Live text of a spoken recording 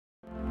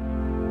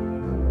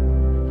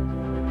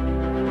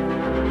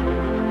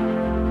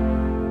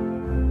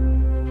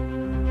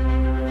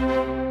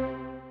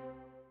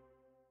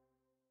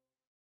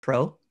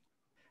intro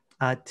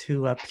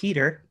to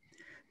Peter.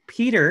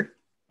 Peter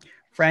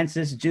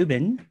Francis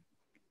Dziuban,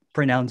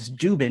 pronounced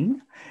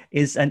Dziuban,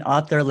 is an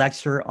author,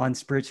 lecturer on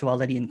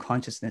spirituality and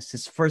consciousness.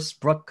 His first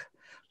book,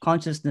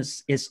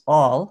 Consciousness is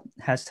All,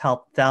 has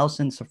helped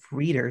thousands of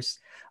readers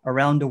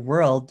around the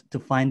world to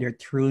find their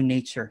true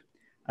nature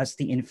as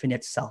the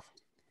infinite self.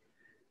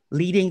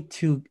 Leading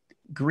to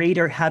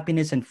greater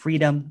happiness and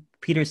freedom,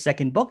 Peter's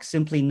second book,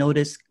 Simply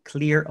Notice,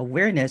 Clear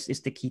Awareness is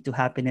the Key to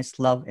Happiness,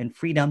 Love, and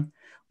Freedom,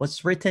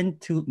 was written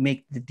to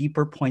make the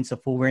deeper points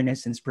of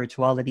awareness and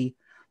spirituality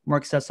more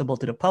accessible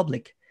to the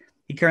public.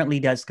 He currently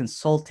does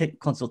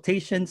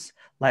consultations,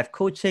 life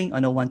coaching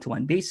on a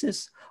one-to-one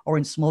basis, or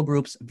in small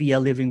groups via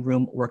living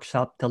room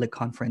workshop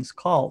teleconference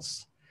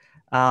calls.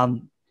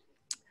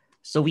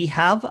 So we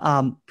have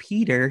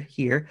Peter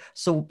here.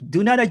 So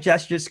do not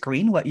adjust your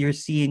screen. What you're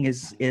seeing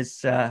is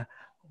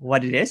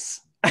what it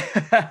is.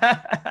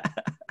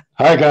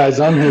 Hi guys,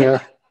 I'm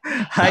here.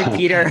 Hi,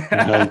 Peter.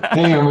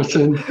 Hey,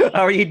 Emerson.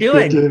 How are you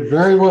doing?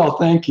 Very well,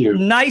 thank you.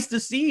 Nice to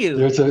see you.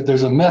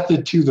 There's a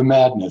method to the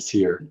madness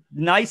here.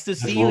 Nice to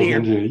see you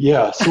here.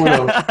 Yeah, sort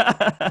of.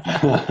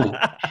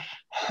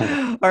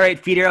 All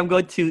right, Peter, I'm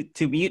going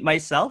to mute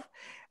myself.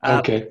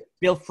 Okay.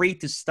 Feel free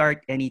to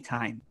start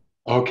anytime.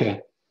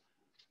 Okay.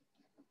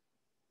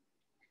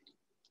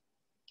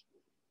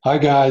 Hi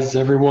guys,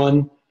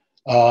 everyone.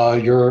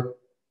 Your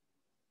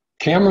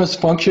camera's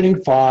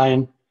functioning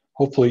fine.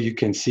 Hopefully you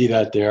can see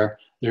that there.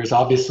 There's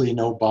obviously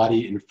no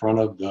body in front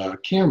of the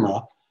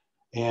camera.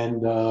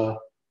 And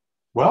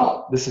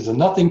well, this is a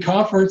nothing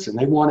conference and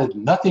they wanted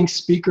nothing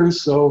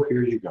speakers, so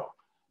here you go.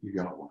 You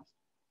got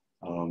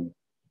one.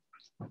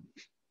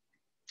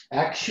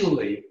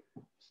 Actually,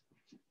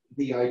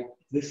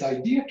 this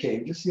idea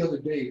came just the other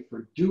day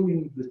for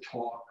doing the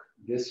talk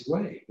this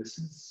way. This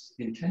is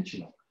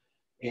intentional.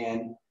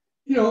 And,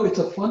 you know, it's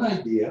a fun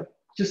idea,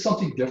 just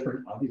something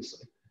different,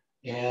 obviously.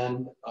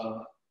 And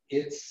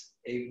it's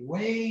a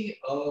way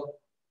of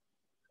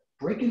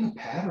breaking the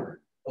pattern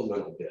a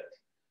little bit.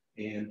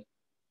 And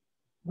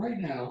right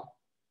now,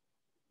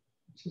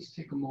 let's just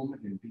take a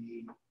moment and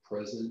be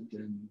present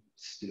and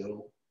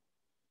still.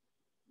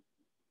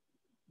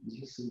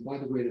 And by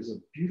the way, there's a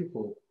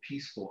beautiful,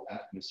 peaceful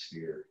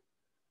atmosphere.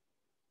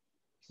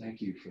 Thank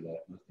you for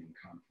that nothing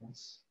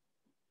conference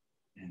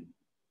and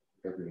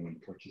everyone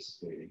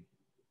participating.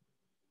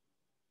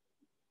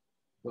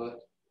 But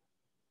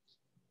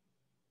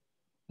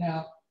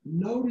now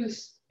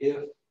notice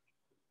if,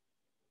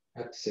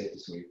 I have to say it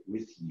this way,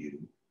 with you,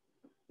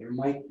 there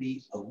might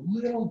be a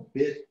little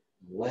bit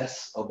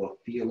less of a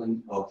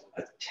feeling of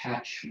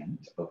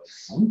attachment of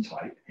some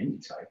type, any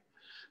type,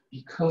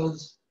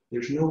 because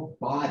there's no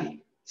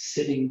body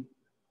sitting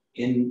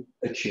in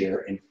a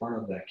chair in front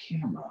of that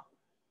camera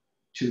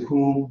to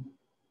whom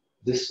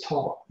this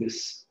talk,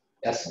 this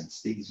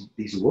essence,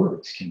 these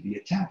words can be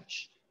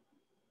attached.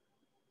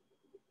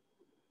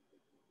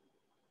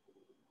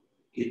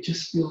 It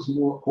just feels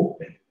more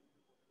open.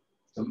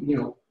 So, you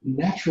know,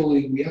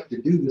 naturally we have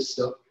to do this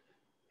stuff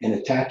and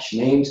attach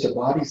names to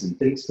bodies and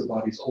things to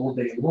bodies all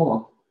day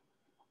long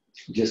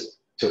just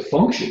to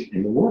function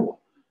in the world.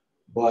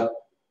 But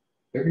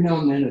every now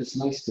and then it's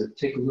nice to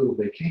take a little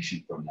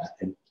vacation from that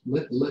and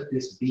let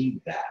this be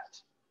that.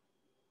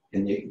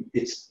 And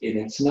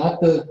it's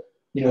not the,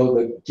 you know,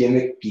 the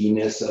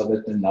gimmickiness of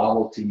it, the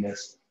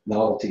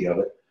novelty of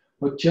it,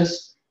 but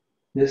just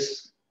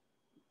this,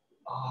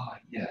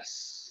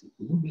 yes,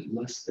 a little bit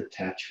less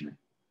attachment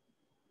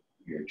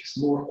here,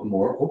 just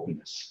more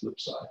openness, flip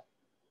side.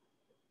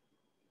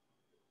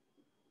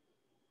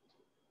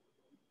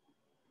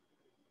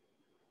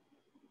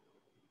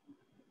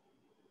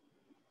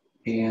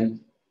 And,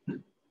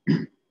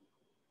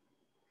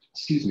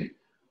 excuse me,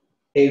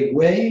 a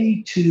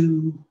way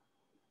to,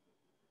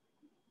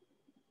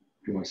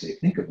 if you want to say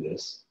think of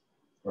this,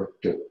 or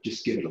to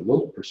just give it a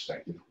little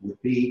perspective,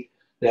 would be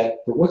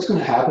that for what's going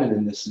to happen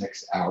in this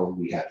next hour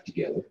we have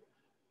together,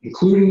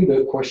 including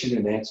the question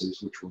and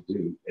answers, which we'll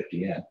do at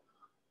the end,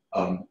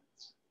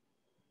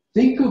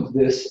 think of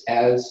this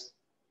as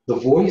the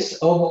voice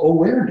of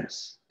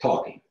awareness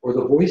talking, or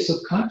the voice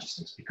of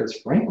consciousness, because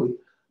frankly,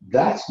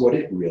 that's what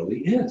it really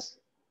is.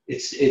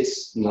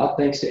 It's not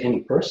thanks to any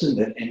person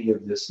that any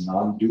of this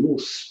non-dual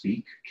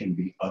speak can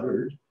be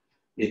uttered.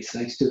 It's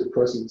thanks to the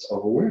presence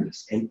of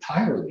awareness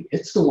entirely.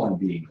 It's the one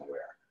being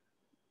aware.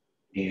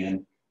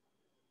 And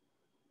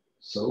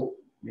so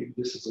maybe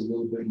this is a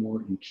little bit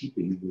more in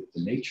keeping with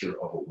the nature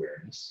of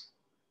awareness,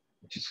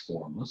 which is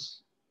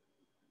formless.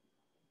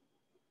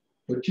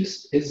 But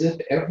just as if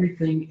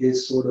everything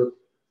is sort of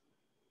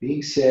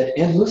being said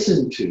and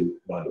listened to,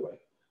 by the way,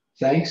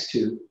 thanks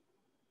to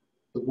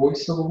the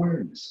voice of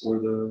awareness, or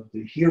the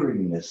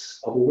hearingness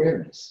of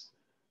awareness,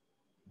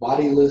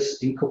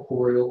 bodiless,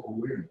 incorporeal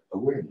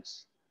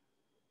awareness.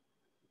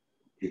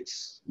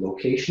 It's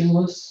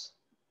locationless.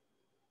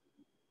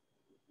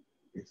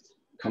 It's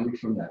coming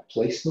from that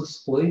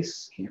placeless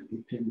place, can't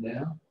be pinned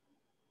down.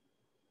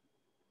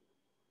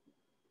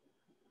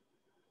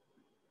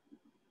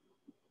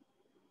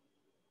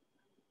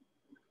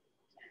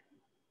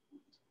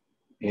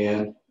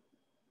 And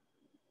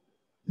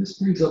this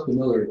brings up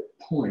another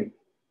point,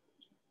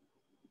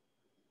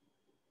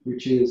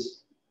 which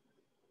is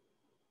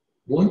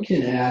one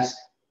can ask,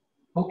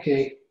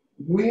 okay,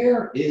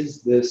 where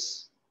is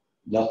this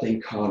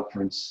nothing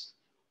conference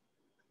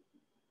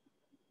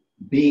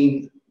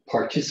being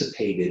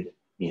participated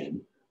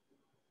in?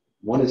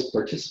 One is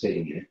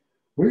participating in it.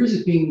 Where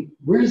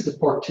is the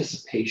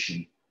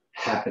participation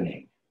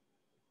happening?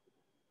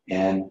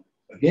 And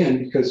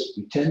again, because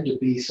we tend to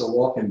be so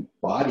often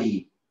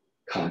body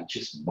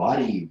conscious,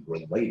 body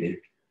related,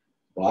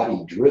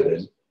 body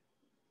driven,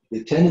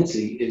 the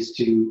tendency is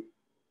to,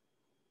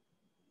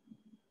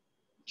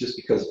 just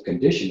because of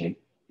conditioning,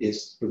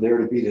 is for there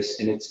to be this,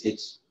 and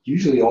it's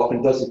usually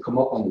often doesn't come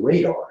up on the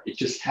radar. It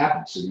just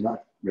happens, so you're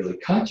not really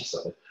conscious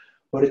of it.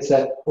 But it's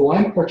that, oh,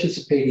 I'm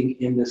participating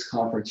in this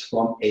conference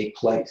from a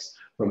place,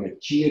 from a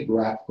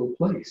geographical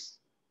place,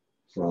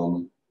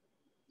 from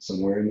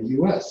somewhere in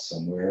the US,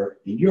 somewhere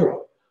in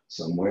Europe,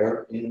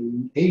 somewhere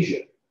in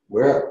Asia,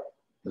 wherever,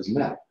 doesn't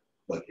matter.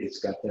 But it's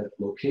got that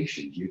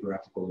location,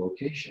 geographical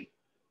location.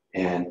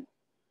 And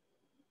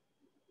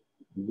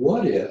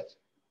what if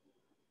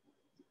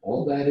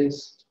all that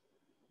is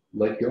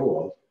let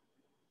go of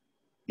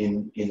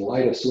in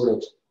light of sort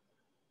of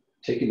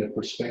taking the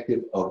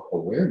perspective of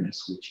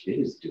awareness, which it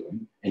is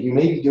doing, and you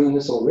may be doing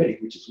this already,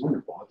 which is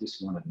wonderful. I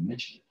just wanted to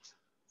mention it.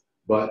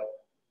 But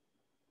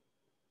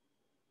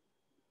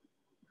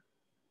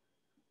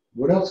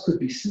what else could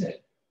be said?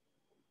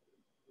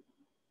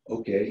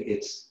 Okay,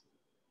 it's,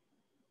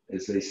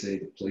 as they say,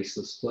 the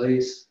placeless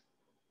place.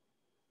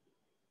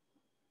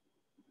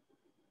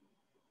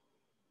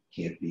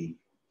 Can't be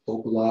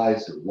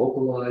focalized or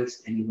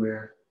localized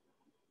anywhere,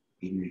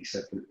 even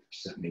except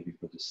maybe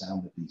for the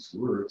sound of these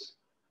words.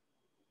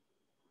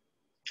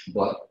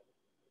 But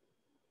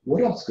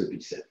what else could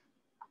be said?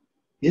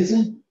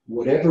 Isn't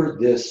whatever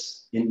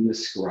this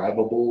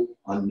indescribable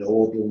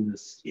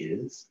unknowableness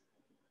is,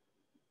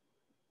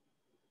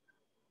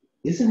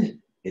 isn't it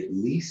at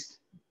least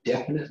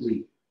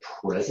definitely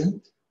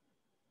present?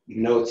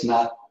 Even though it's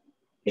not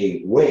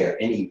anywhere,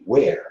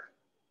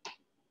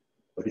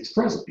 but it's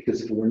present,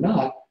 because if it were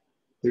not,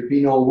 there'd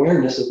be no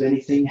awareness of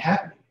anything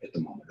happening at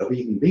the moment, of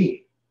even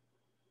being.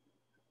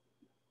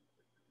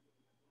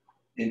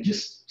 And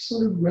just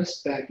sort of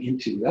rest back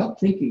into, without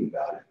thinking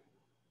about it,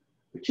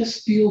 but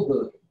just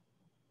feel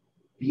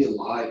be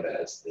alive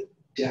as the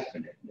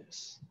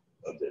definiteness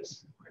of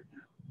this right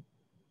now.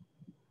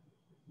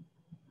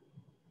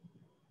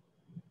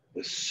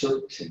 The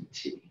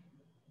certainty.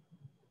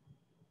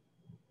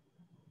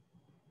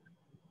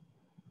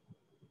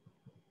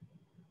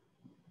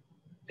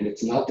 And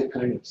it's not the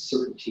kind of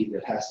certainty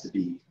that has to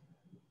be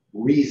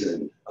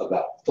reasoned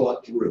about,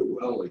 thought through.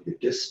 Well, I did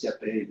this step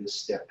A, this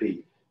step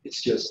B.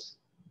 It's just,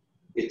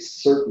 it's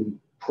certain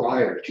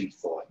prior to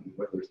thought, and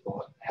whether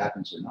thought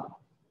happens or not.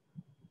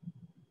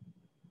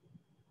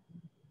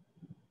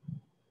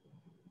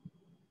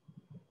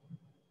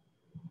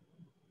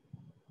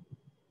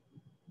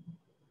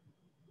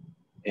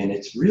 And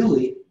it's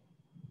really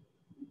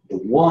the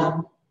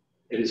one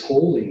that is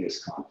holding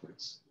this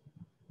conference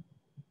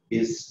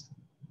is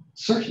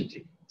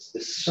certainty. It's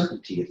the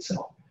certainty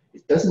itself.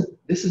 It doesn't,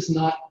 this is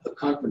not a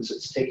conference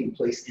that's taking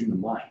place in the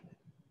mind,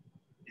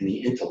 in the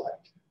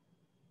intellect.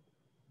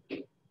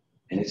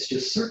 And it's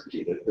just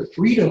certainty, the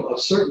freedom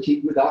of certainty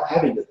without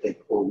having to think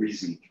or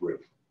reason through.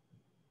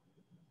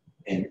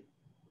 And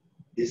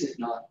is it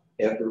not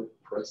ever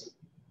present?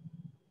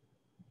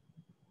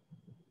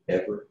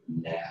 Ever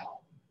now?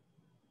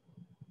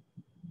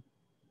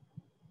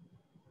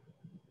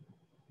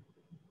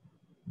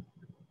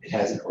 It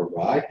hasn't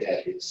arrived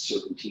at its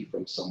certainty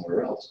from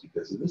somewhere else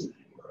because it isn't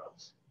anywhere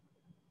else.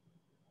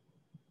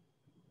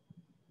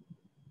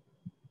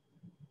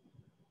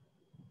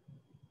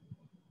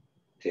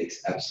 It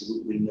takes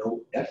absolutely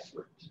no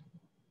effort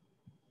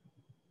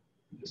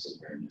for this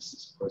awareness,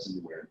 this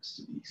present awareness,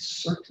 to be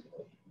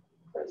certainly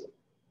present,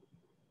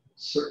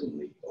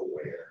 certainly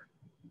aware.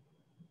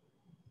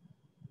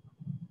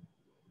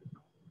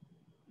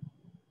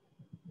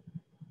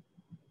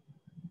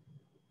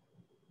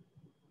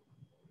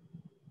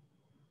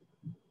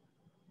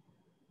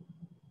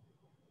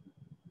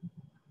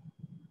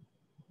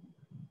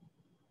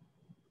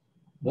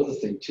 Another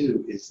thing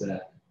too is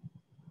that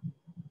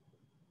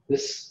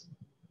this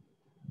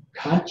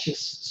conscious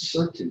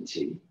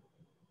certainty,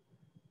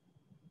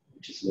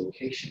 which is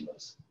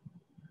locationless,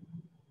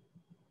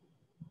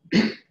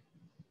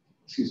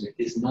 excuse me,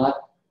 is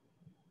not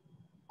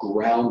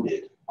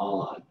grounded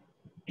on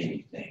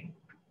anything.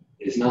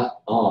 It is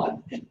not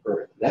on an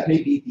earth. That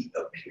may be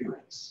the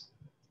appearance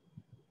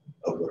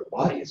of what a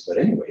body is, but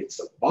anyway, it's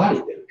the body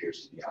that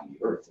appears to be on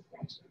the earth, if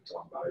one's going to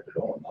talk about it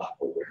at all, not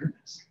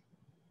awareness.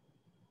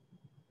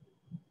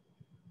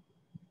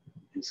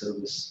 And so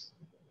this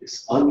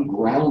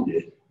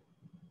ungrounded,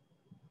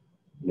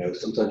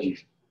 sometimes you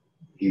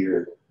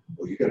hear,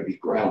 well, you got to be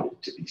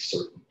grounded to be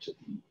certain, to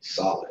be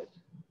solid.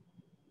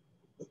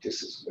 But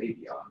this is way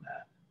beyond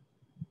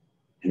that.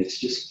 And it's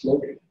just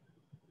floating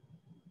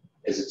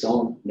as its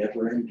own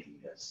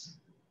never-endingness.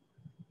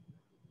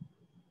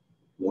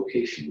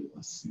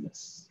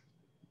 locationlessness,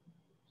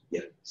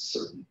 yet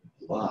certain,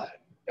 alive,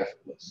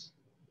 effortless,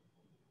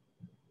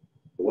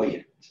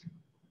 buoyant,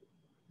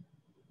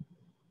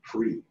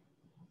 free.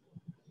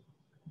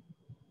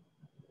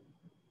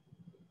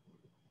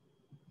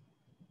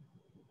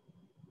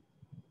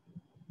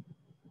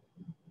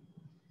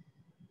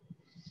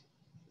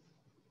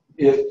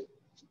 If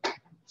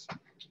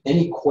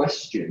any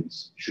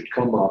questions should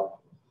come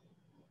up,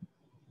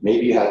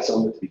 maybe you had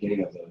some at the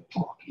beginning of the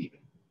talk even,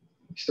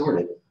 you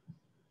started,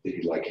 that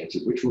you'd like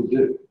answered, which we'll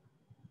do.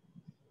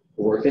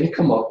 Or if any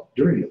come up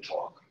during the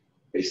talk,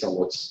 based on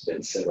what's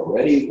been said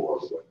already or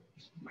what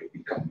might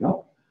be coming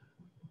up,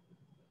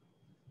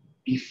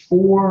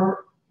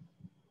 before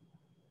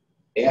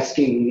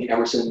asking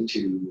Emerson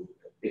to,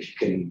 if you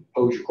can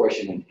pose your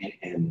question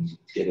and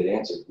get it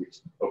answered, which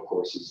of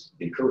course is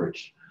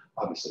encouraged,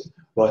 obviously,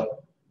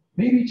 but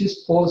maybe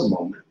just pause a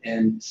moment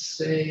and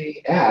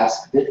say,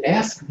 ask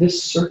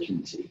this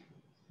certainty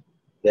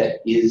that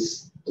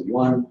is the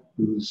one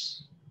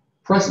whose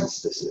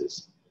presence this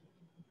is,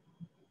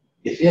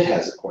 if it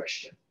has a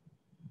question.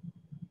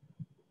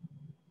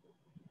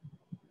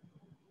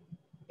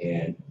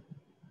 And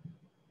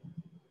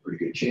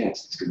pretty good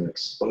chance it's going to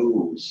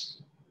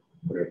expose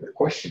whatever the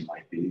question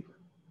might be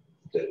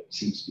that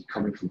seems to be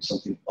coming from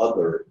something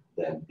other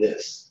than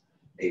this,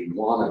 a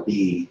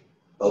wannabe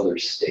other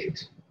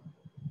state,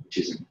 which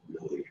isn't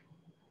really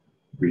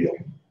real.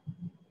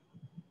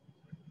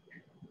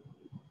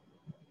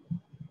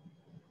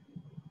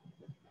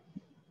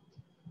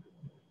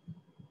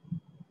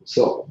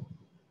 So,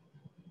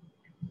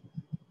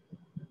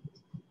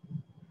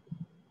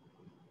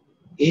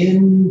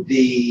 in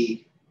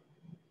the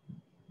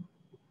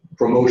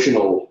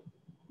promotional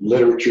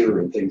literature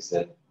and things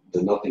that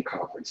the Nothing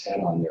Conference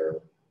had on their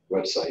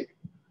website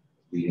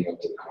leading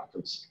up to the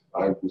conference,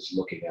 I was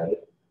looking at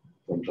it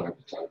from time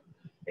to time.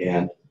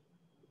 And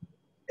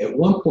at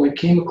one point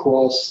came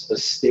across a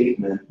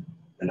statement,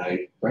 and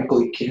I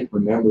frankly can't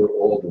remember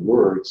all the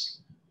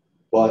words,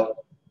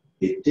 but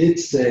it did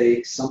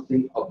say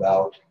something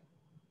about,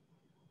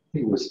 I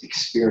think it was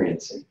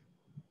experiencing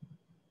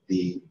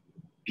the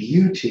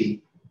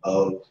beauty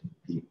of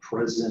the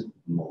present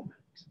moment.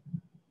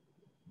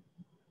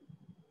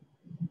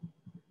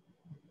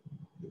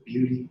 The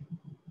beauty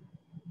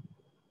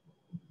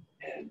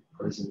and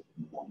present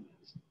moment.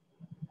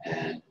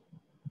 And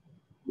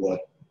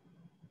what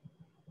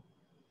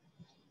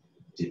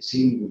it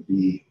seemed would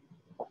be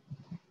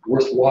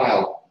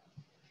worthwhile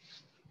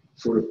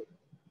sort of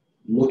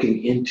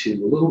looking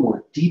into a little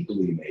more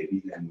deeply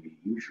maybe than we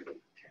usually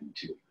tend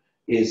to,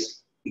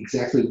 is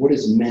exactly what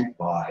is meant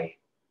by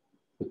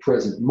the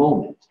present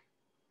moment,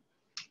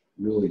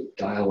 really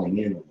dialing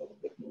in a little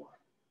bit more.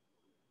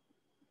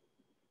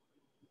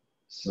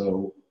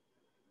 So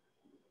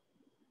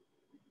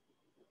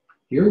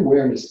here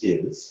awareness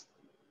is,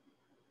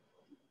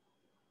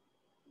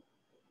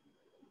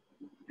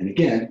 and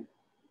again,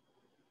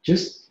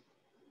 just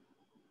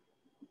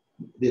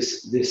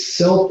this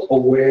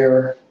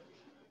self-aware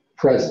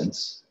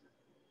presence,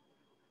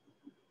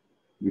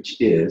 which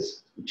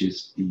is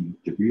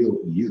the real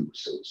you,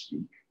 so to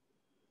speak,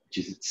 which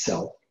is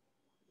itself.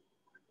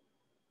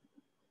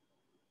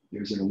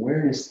 There's an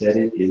awareness that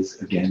it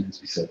is, again, as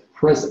we said,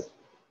 present.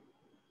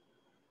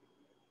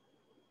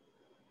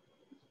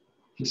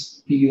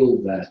 Just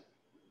feel that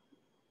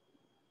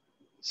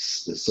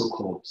the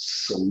so-called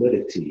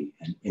solidity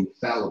and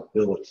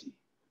infallibility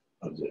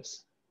of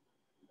this,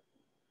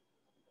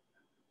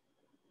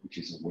 which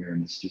is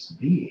awareness just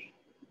being.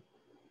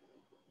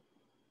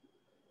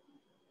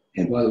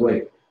 And by the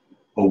way,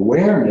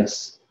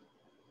 awareness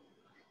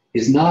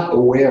is not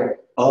aware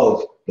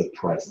of the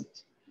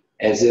present,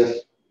 as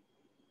if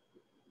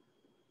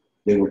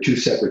they were two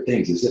separate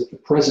things, as if the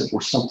present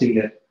were something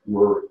that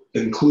were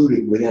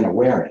included within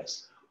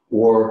awareness,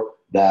 or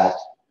that,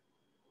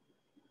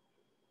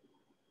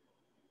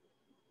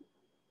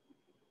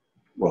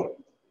 well,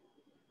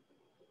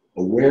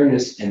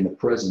 awareness and the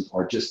present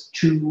are just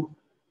two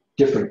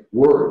different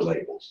word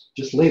labels,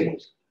 just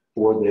labels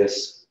for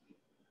this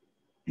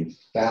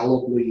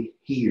infallibly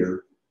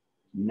here,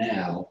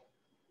 now,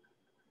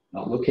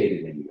 not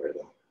located anywhere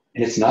though.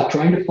 And it's not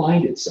trying to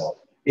find itself.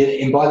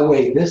 And by the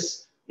way,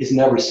 this is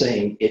never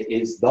saying it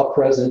is the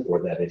present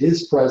or that it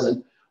is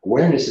present.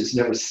 Awareness is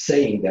never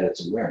saying that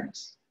it's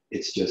awareness.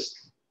 It's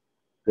just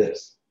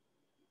this.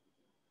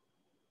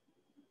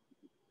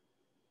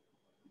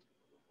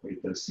 But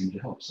it does seem to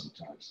help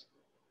sometimes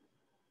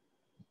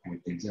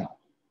point things out.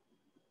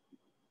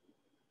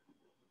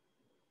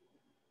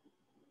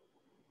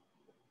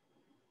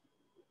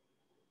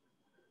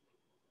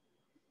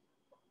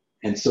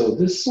 And so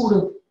this sort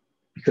of,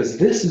 because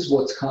this is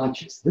what's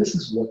conscious, this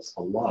is what's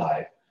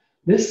alive,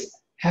 this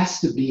has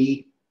to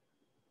be,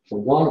 for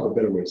want of a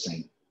better way of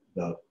saying,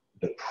 the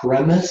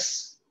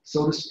premise,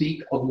 so to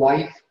speak, of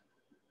life,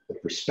 the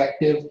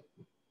perspective.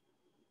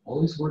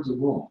 All these words are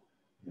wrong,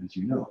 as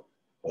you know,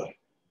 but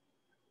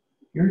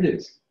here it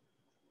is.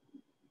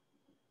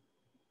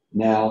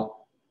 Now,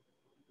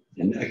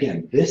 and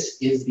again, this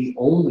is the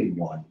only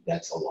one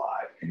that's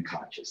alive. and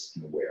conscious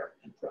and aware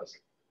and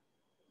present.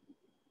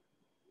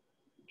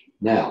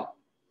 Now,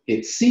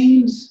 it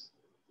seems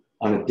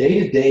on a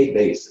day-to-day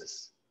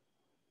basis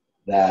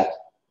that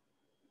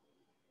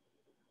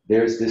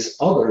there's this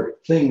other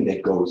thing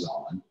that goes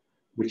on,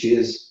 which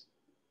is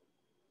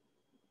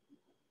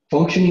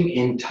functioning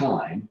in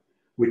time,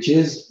 which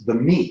is the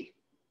me,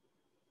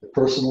 the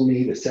personal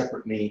me, the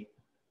separate me.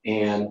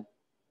 And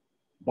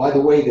by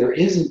the way, there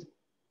isn't,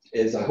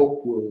 as I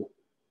hope we'll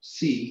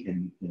see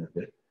in a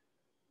bit,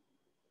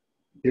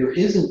 there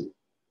isn't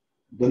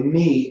the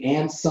me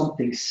and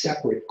something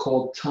separate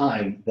called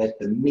time that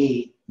the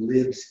me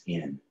lives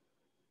in.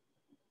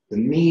 The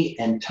me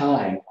and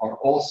time are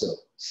also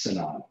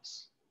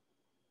synonymous.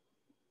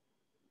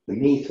 The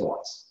me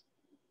thoughts,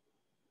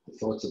 the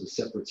thoughts of the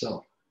separate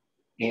self,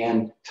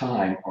 and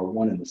time are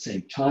one and the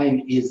same.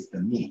 Time is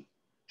the me.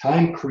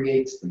 Time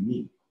creates the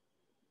me.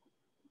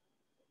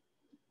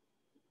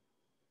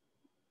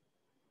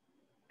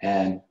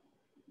 And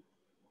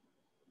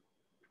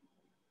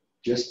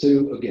just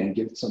to, again,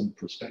 give it some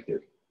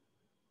perspective,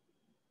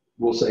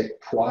 we'll say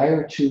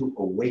prior to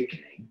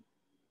awakening,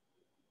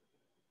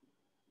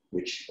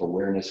 which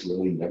awareness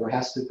really never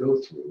has to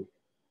go through,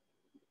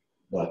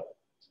 but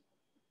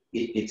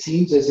it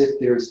seems as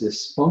if there's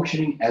this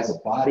functioning as a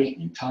body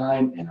in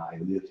time, and I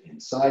live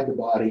inside the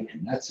body,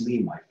 and that's me.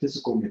 My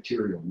physical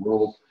material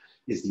world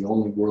is the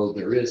only world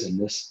there is, and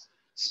this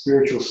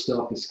spiritual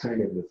stuff is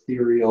kind of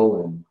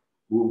ethereal and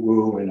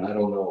woo-woo, and I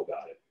don't know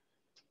about it.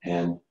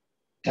 And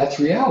that's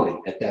reality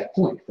at that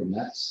point, from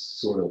that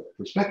sort of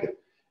perspective.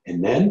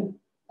 And then,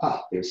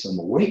 there's some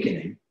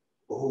awakening.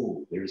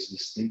 Oh, there's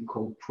this thing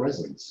called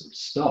presence or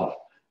stuff.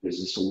 There's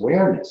this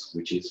awareness,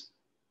 which is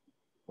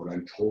what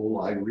I'm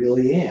told I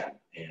really am,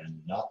 and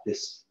not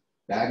this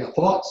bag of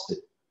thoughts that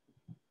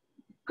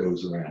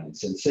goes around, and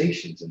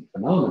sensations and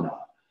phenomena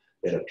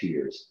that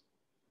appears.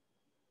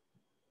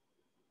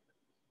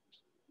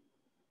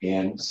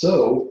 And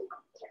so,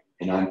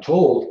 and I'm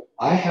told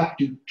I have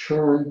to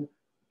turn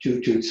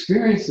to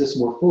experience this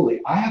more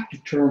fully. I have to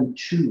turn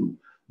to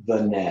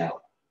the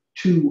now,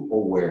 to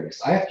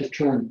awareness. I have to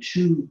turn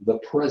to the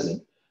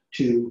present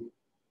to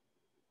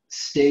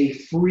stay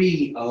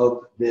free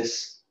of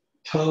this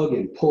tug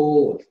and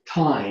pull of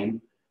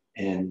time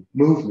and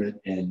movement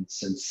and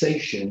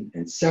sensation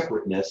and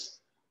separateness,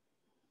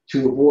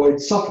 to avoid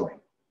suffering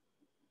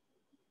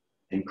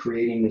and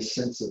creating this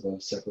sense of a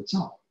separate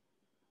self.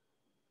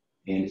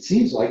 And it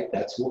seems like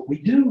that's what we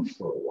do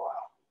for a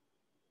while,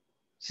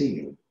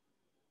 seemingly.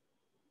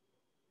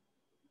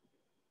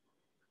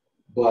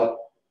 But,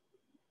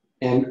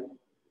 and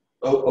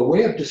a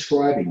way of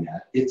describing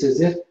that, it's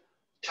as if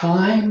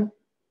time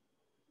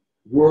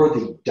were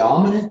the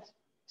dominant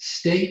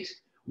state,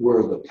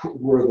 were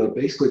the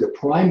basically the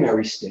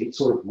primary state,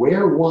 sort of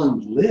where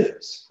one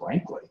lives,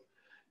 frankly.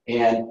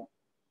 And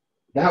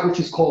that which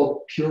is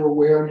called pure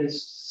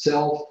awareness,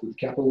 self, with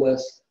capital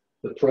S,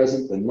 the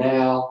present, the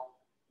now,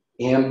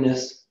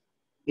 amness,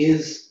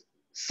 is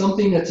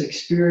something that's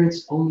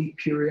experienced only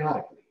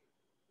periodically,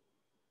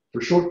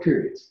 for short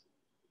periods.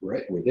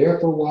 Right? We're there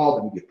for a while,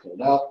 then we get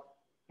pulled out,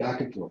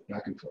 back and forth,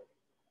 back and forth.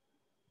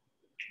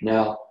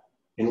 Now,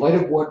 in light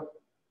of what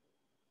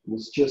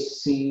was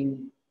just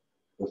seen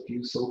a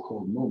few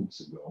so-called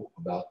moments ago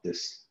about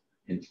this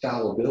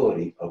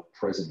infallibility of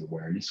present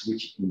awareness,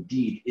 which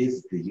indeed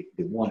is the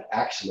one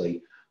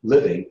actually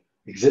living,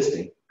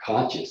 existing,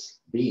 conscious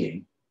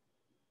being,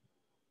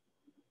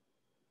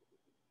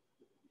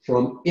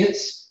 from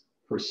its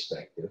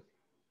perspective,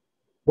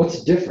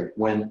 what's different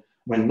when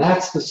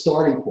that's the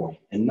starting point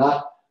and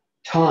not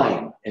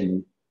time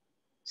and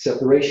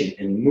separation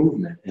and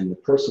movement and the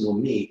personal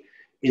me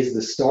is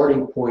the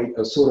starting point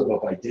of sort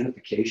of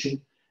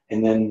identification,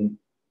 and then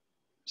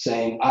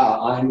saying,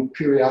 I'm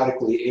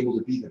periodically able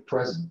to be the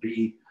present,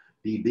 be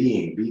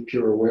being, be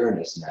pure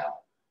awareness now.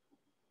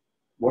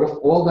 What if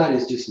all that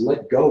is just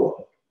let go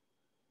of,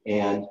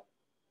 and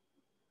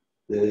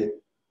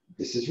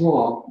this is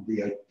wrong,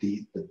 the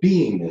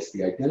beingness,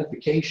 the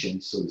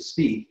identification, so to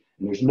speak,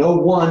 and there's no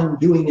one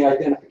doing the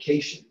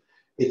identification.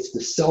 It's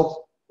the self,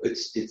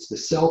 it's the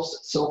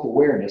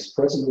self-awareness.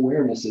 Present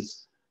awareness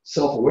is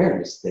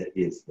self-awareness that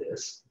is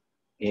this.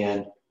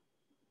 And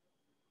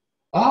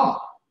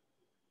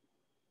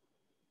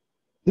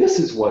this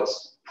is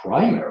what's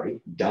primary,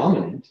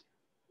 dominant,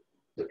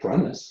 the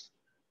premise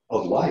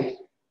of life,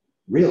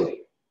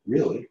 really,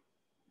 really.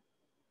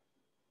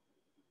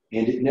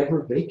 And it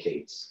never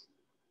vacates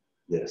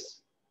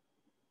this,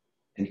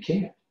 and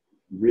can't,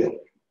 really.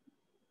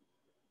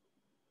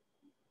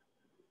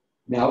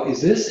 Now,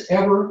 is this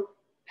ever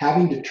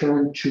having to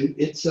turn to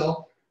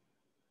itself?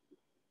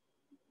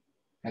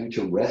 Having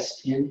to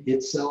rest in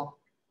itself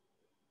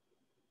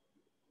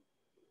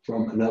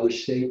from another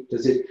state?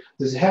 Does it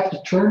have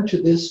to turn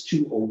to this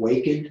to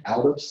awaken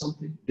out of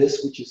something?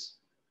 This, which is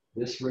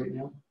this right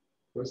now,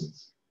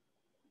 presence?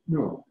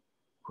 No,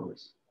 of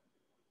course.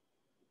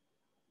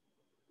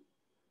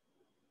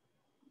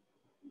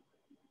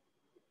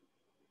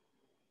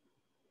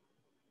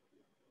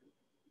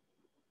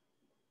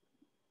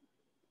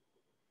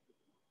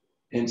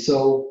 And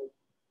so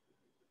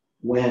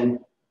when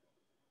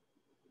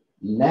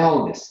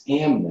nowness,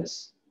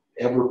 amness,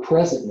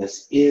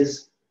 ever-presentness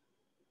is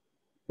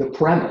the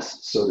premise,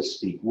 so to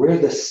speak, where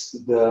this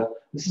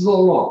is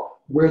all wrong,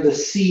 where the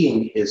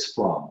seeing is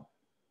from,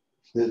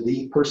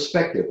 the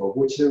perspective of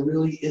which there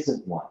really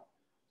isn't one,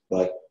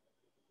 but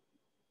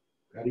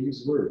got to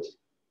use words.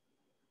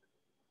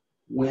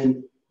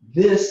 When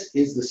this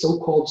is the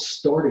so-called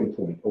starting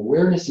point,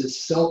 awareness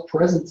is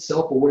present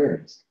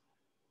self-awareness.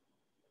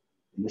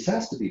 And this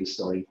has to be the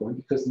starting point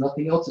because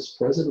nothing else is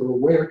present or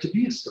aware to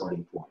be a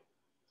starting point.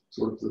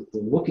 Sort of the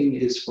looking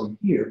is from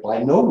here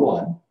by no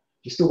one,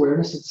 just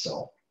awareness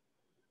itself.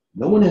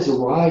 No one has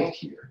arrived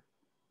here.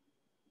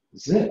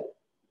 This is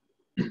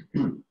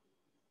it.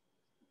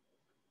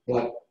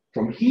 But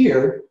from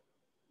here,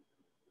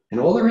 and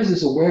all there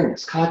is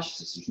awareness,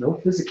 consciousness. There's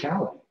no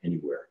physicality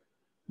anywhere.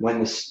 When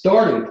the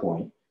starting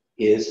point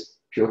is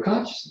pure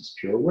consciousness,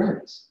 pure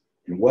awareness,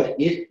 and what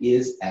it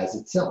is as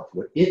itself,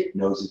 what it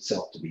knows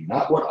itself to be,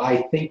 not what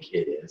I think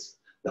it is.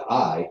 The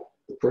I,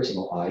 the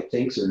personal I,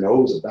 thinks or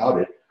knows about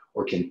it,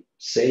 or can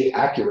say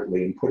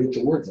accurately and put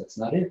into words. That's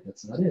not it.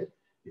 That's not it.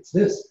 It's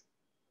this.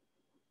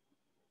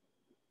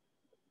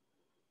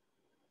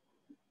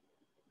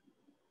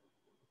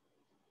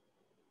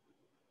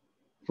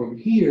 From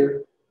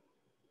here,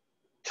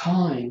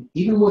 time,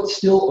 even what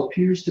still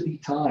appears to be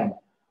time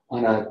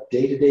on a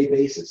day-to-day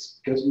basis,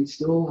 because we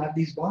still have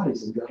these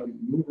bodies and got to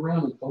move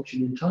around and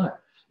function in time.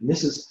 And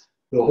this is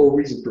the whole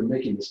reason for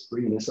bringing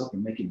this up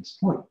and making this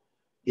point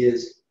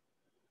is,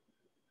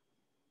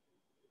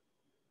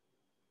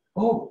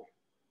 oh,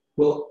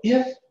 well,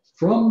 if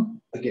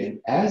from,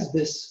 again, as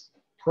this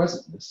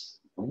presentness,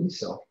 only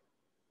self,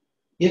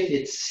 if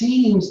it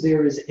seems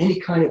there is any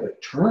kind of a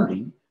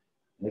turning,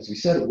 as we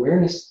said,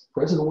 awareness,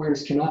 present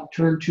awareness cannot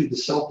turn to the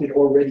self it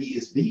already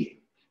is being.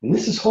 And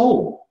this is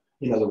home,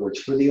 in other words,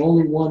 for the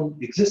only one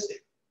existing.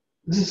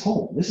 This is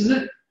home. This is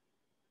it.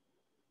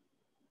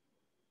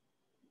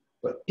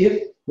 But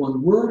if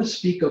one were to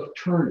speak of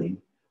turning,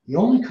 the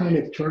only kind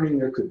of turning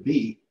there could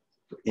be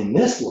in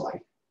this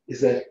life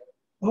is that,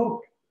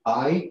 oh,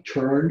 I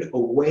turned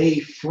away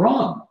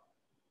from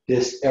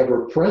this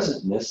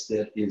ever-presentness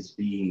that is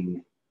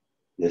being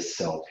this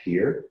self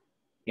here,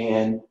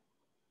 and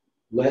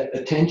let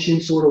attention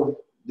sort of,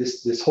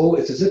 this whole,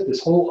 it's as if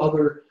this whole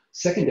other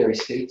secondary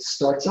state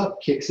starts up,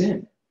 kicks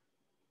in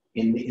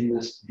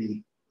this,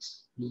 the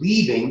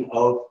leaving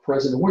of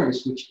present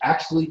awareness, which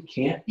actually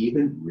can't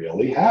even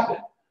really happen.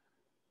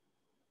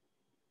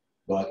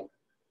 But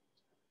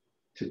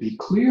to be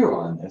clear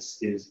on this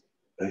is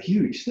a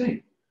huge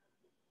thing.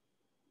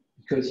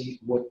 Because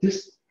what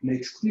this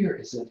makes clear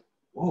is that,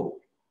 whoa,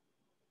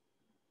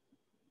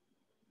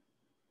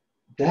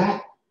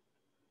 that,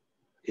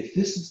 if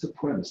this is the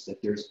premise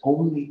that there's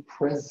only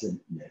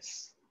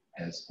presentness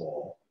as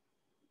all,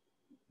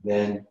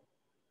 then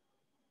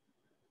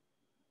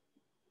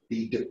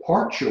the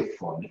departure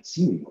from it,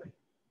 seemingly,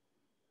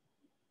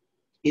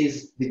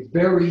 is the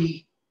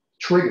very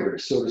trigger,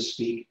 so to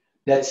speak,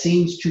 that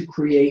seems to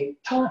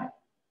create time.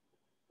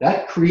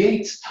 That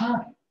creates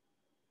time,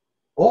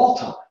 all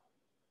time.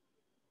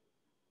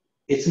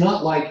 It's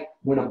not like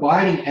when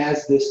abiding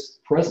as this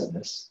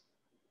presentness,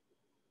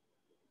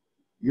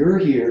 you're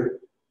here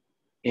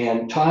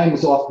and time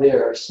is off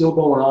there, still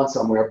going on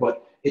somewhere,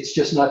 but it's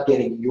just not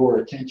getting your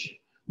attention.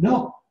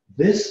 No,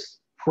 this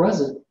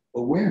present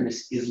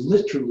awareness is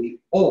literally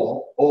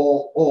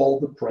all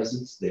the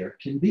presence there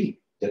can be,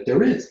 that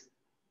there is.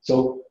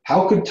 So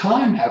how could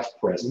time have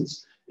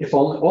presence if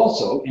only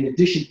also, in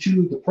addition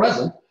to the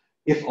present,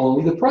 if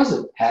only the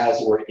present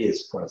has or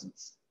is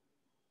presence?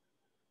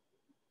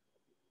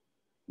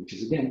 Which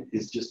is, again,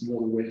 is just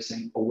another way of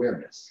saying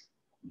awareness,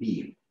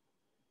 being,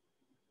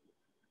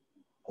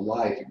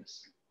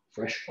 aliveness,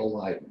 fresh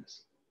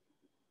aliveness.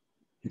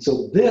 And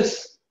so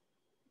this,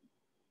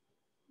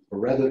 or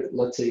rather,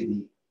 let's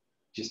say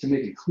just to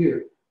make it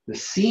clear, the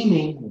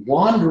seeming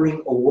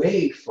wandering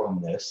away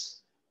from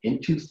this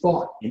into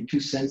thought, into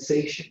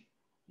sensation,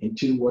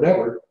 into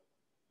whatever,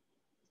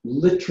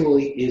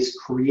 literally is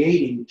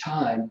creating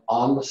time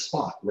on the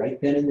spot, right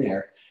then and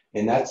there.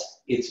 And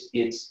that's,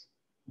 it's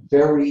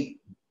very,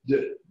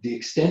 the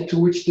extent to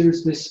which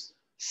there's this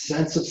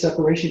sense of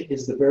separation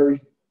is the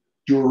very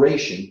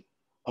duration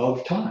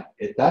of time.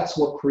 That's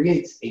what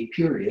creates a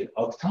period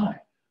of time,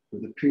 for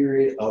the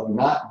period of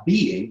not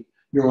being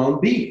your own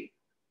being,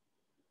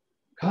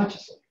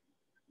 consciously.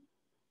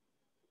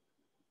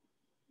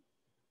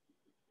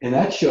 And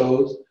that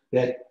shows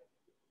that,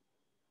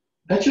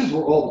 that shows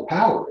where all the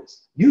power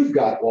is. You've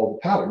got all the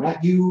power,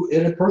 not you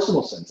in a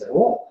personal sense at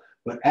all,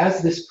 but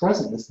as this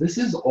presentness, this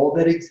is all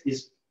that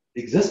is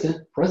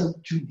existent,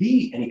 present to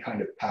be any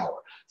kind of power.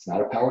 It's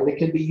not a power that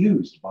can be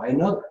used by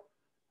another.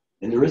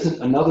 And there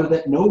isn't another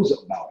that knows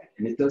about it,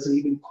 and it doesn't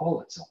even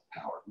call itself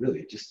power, really,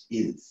 it just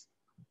is.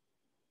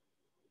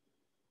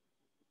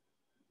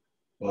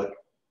 But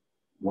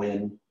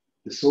when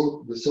the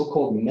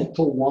so-called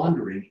mental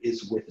wandering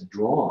is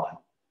withdrawn,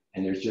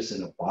 and there's just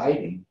an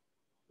abiding,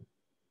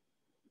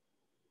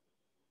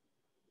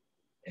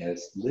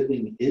 as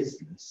living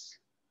isnness,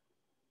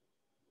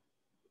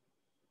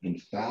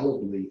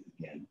 infallibly,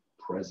 again,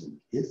 present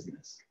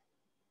isness.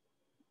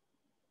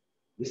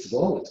 This is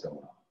all that's going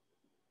on.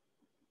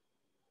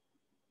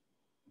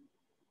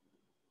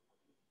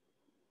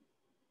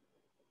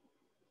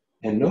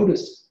 And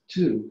notice,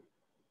 too,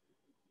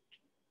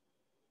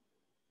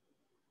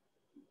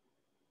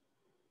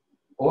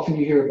 often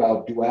you hear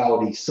about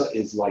duality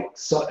is like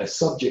a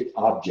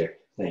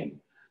subject-object thing.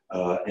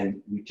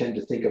 And we tend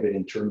to think of it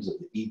in terms of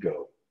the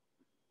ego.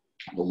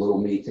 The little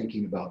me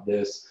thinking about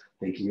this,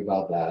 thinking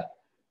about that.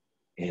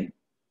 And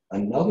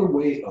another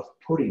way of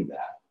putting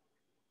that,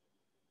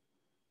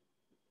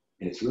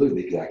 and it's really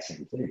the exact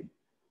same thing,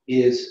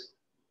 is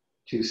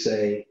to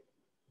say,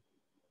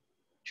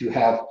 to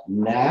have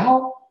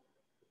now,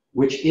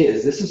 which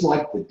is, this is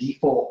like the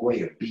default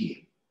way of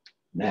being,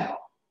 now.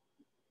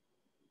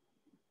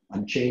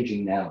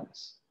 Unchanging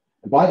nowness.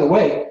 And by the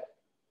way,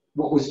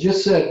 what was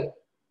just said,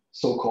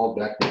 so-called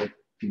back there a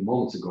few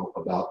moments ago,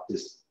 about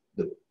this,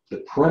 the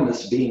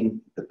premise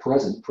being the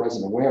present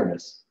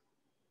awareness.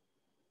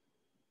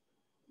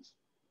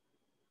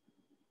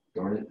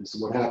 Darn it, this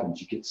is what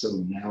happens. You get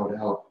so nowed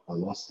out, I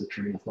lost the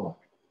train of thought.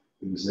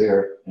 It was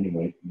there,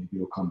 anyway, maybe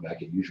it'll come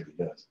back, it usually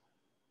does.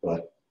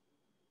 But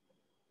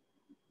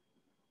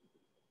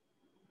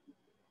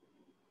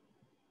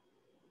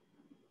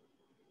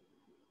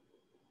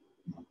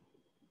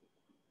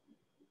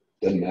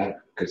doesn't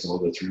matter, because all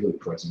that's really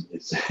present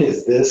is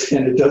this,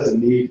 and it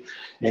doesn't need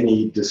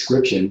any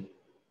description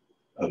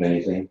of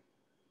anything.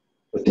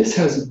 But this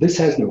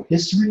has no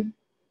history.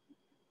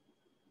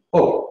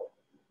 Oh,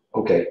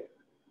 okay.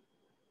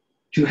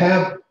 To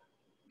have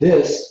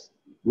this,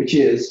 which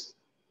is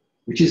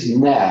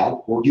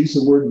now, we'll use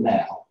the word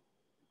now,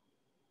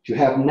 to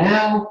have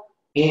now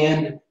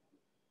and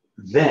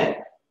then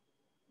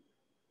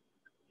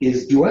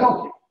is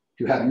duality.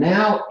 To have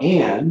now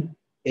and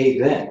a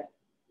then.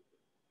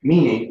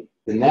 Meaning,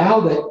 the now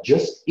that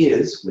just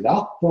is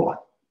without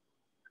thought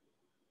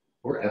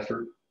or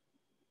effort,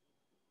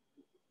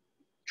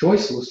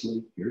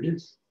 choicelessly, here it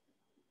is.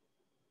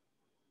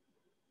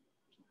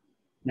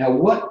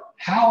 Now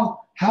how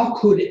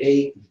could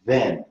a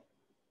then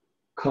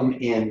come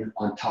in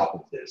on top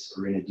of this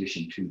or in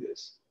addition to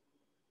this?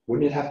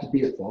 Wouldn't it have to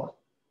be a thought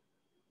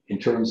in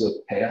terms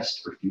of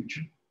past or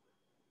future,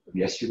 of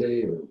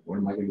yesterday, or what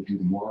am I going to do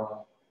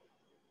tomorrow?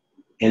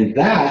 And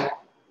that,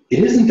 it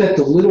isn't that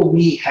the little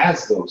me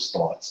has those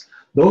thoughts.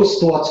 Those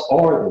thoughts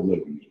are the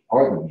little me,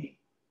 are the me,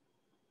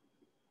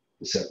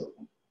 the separate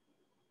one.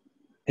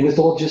 And it's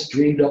all just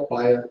dreamed up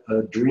by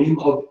a dream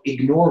of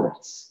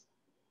ignorance.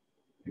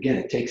 Again,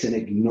 it takes an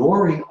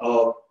ignoring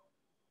of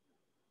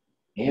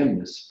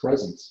amness,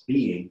 presence,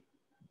 being,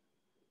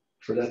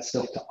 for that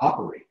stuff to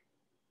operate.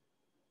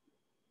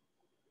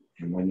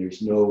 And when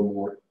there's no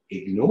more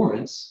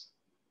ignorance,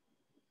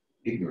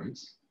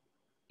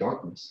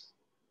 darkness,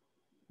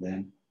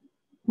 then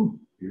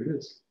here it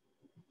is.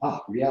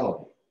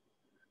 Reality.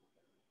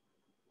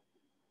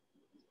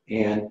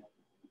 And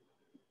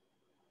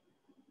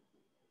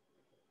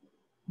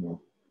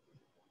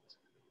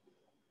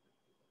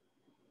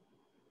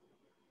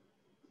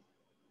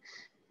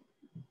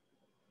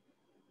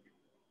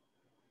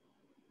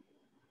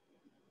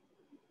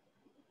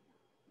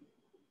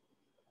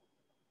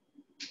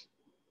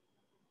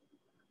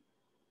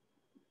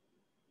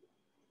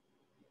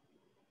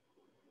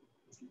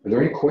are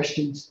there any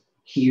questions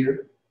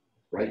here,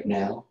 right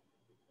now?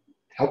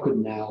 How could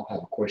now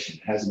have a question?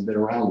 It hasn't been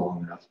around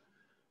long enough,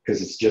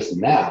 because it's just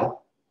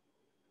now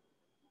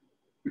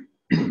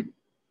to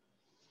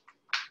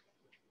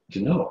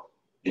know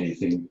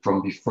anything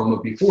from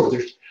a before.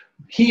 There's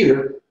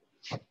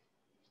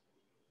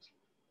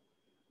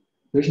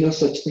no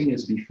such thing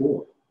as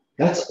before.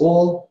 That's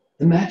all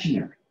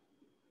imaginary,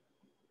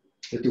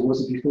 that there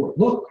wasn't before.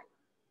 Look,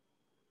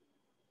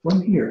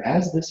 from here,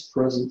 as this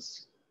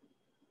presence,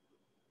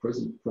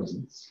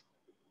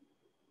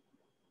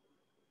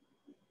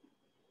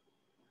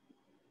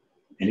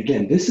 and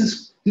again,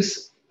 this,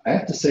 I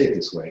have to say it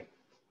this way,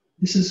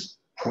 this is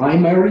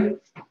primary.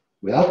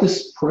 Without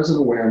this present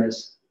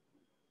awareness,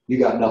 you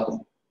got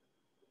nothing.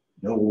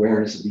 No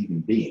awareness of even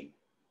being.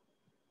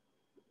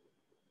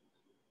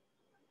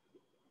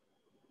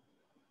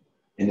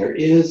 And there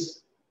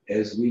is,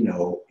 as we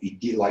know,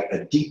 like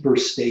a deeper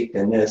state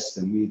than this,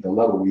 the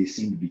level we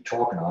seem to be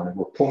talking on, and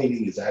we're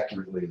pointing as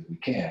accurately as we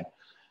can.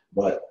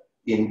 But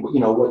in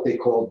what they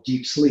call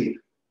deep sleep,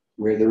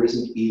 where there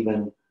isn't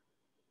even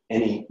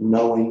any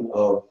knowing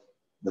of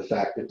the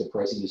fact that the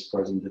present is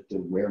present, that the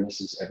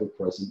awareness is ever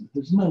present.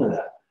 There's none of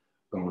that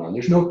going on.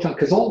 There's no time,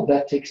 because all of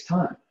that takes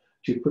time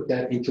to put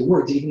that into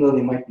words, even though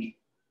they might be,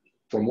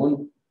 from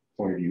one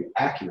point of view,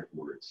 accurate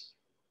words.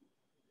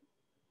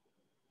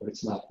 But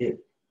it's not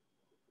it.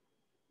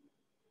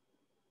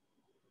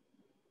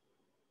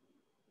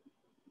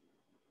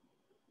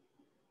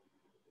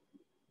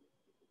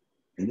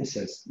 And this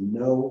has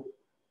no,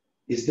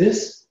 is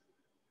this,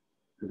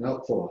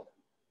 without thought,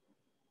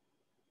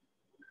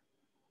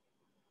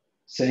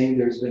 saying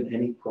there's been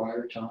any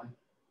prior time?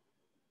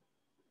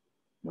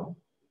 No.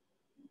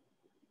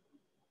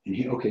 And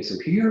here, okay, so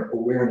here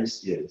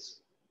awareness is,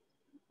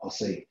 I'll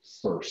say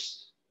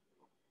first.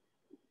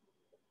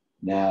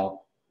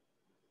 Now,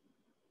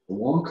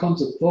 along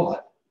comes a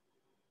thought,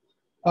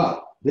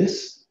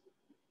 this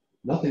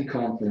nothing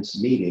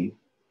conference meeting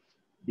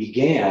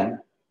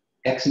began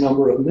X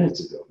number of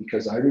minutes ago,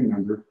 because I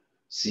remember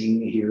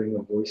seeing and hearing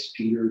a voice,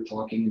 Peter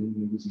talking, and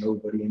there was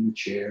nobody in the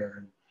chair,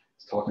 and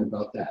talking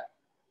about that.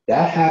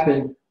 That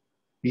happened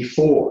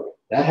before.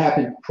 That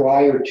happened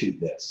prior to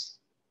this.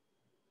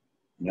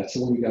 And that's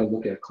the one you got to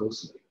look at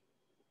closely.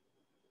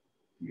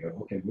 You go,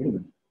 okay, wait a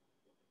minute.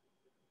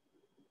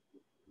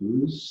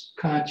 Who's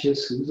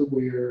conscious, who's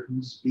aware,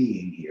 who's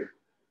being here?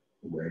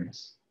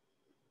 Awareness.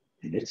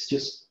 And it's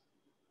just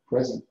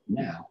present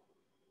now.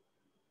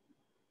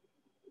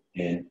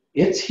 And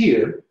it's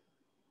here.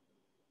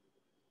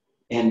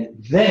 And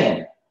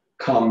then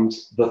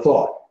comes the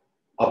thought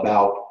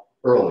about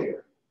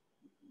earlier.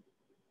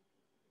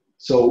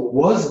 So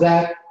was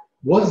there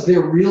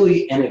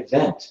really an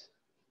event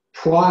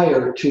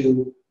prior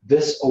to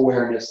this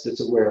awareness that's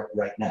aware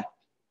right now?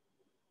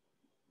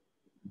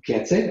 You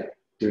can't say that.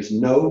 There's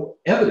no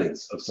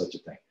evidence of such a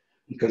thing,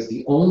 because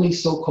the only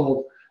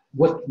so-called,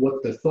 what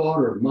the thought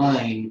or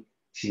mind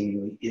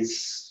seemingly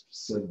is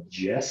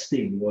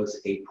suggesting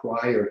was a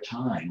prior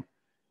time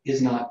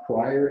is not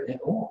prior at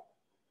all.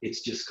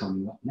 It's just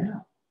coming up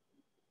now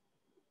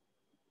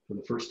for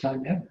the first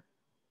time ever.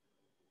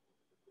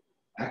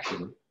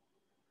 Actually,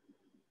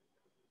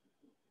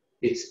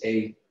 it's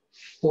a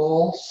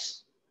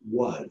false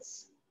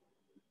was.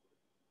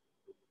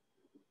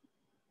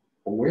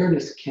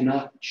 Awareness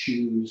cannot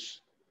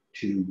choose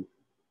to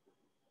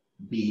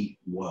be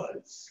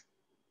was.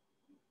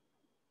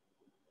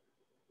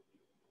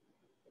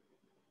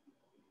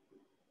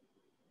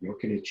 Nor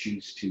can it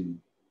choose to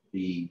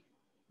be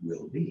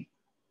will be.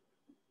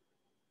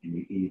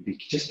 And it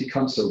just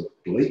becomes so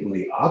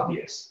blatantly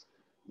obvious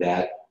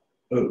that,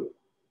 oh,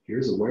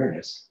 here's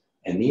awareness,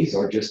 and these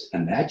are just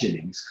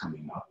imaginings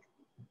coming up,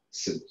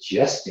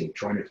 suggesting,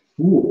 trying to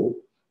fool,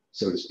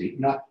 so to speak,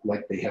 not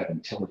like they have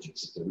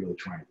intelligence that they're really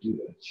trying to do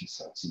that, it's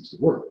just how it seems to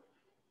work.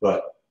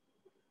 But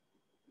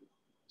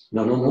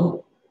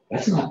no,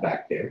 that's not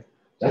back there.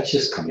 That's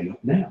just coming up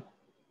now.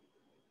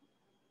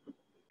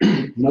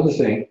 Another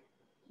thing,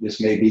 this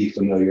may be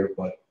familiar,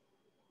 but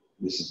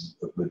this is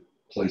a good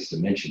place to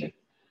mention it.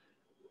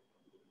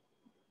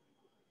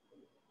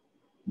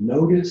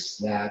 Notice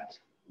that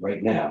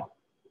right now,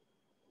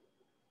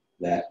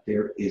 that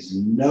there is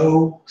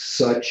no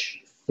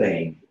such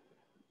thing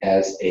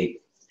as a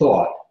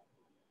thought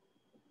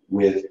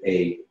with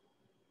a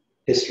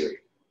history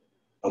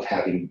of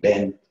having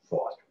been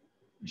thought.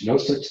 There's no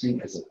such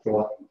thing as a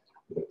thought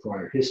with a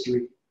prior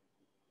history.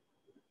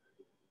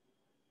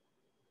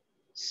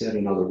 Said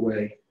another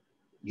way,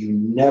 you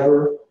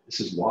never, this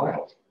is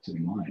wild to the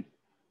mind,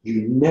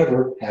 you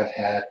never have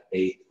had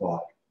a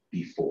thought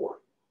before.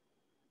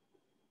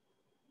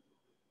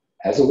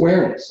 As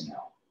awareness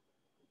now,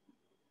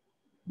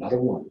 not a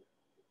one.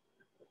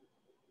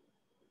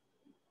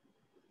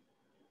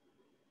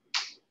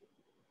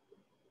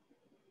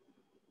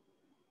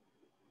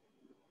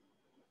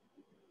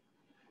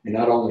 And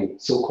not only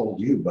so-called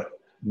you, but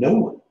no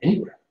one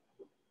anywhere.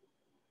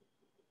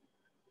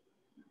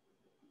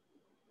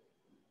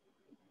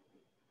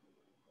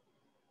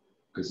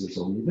 Because there's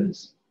only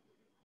this.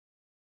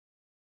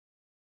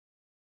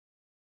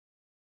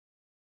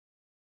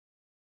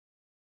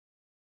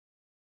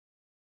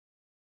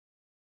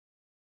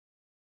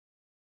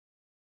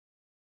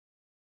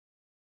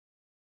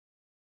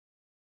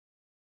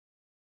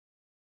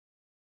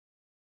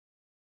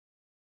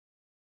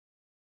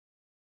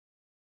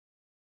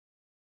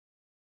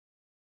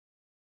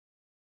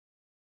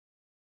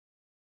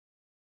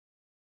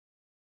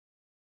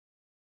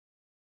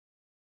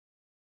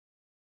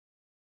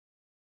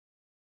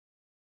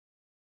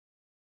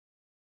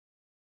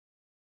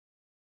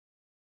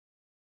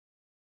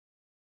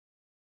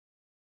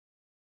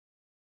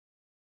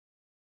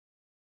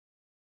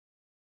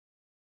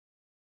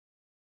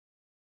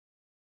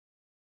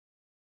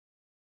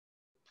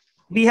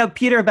 We have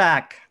Peter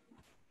back.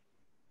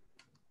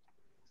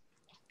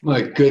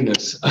 My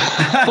goodness.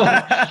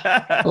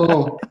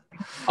 Oh,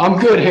 I'm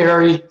good,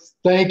 Harry.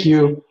 Thank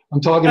you. I'm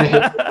talking to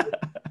him.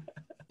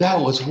 That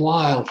was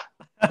wild.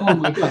 Oh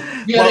my God.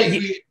 Yeah,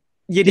 well,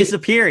 you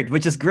disappeared,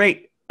 which is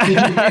great.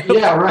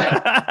 Yeah,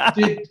 right.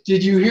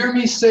 Did you hear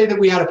me say that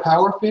we had a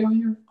power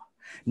failure?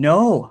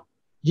 No.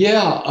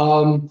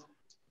 Yeah,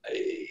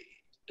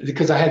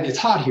 because it's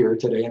hot here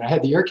today, and I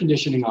had the air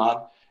conditioning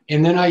on,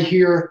 and then I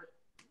hear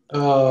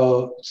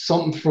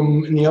something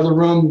from in the other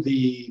room,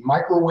 the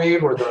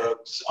microwave or the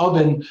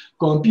oven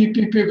going beep,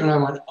 beep, beep. And I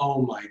went,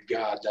 oh my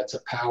God, that's a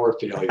power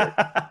failure.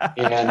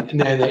 and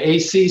then the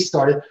AC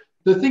started.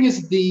 The thing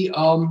is the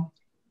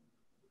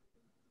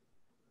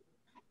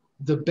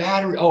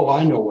battery, oh,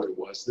 I know what it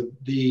was.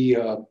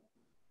 The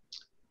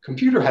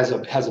computer has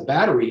a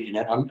battery in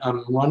it.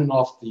 I'm running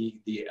off the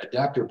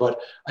adapter, but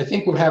I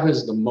think what happened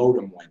is the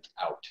modem went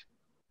out.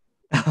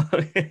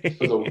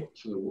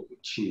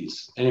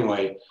 Jeez.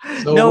 Anyway,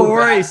 so No we're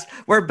worries.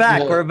 back. We're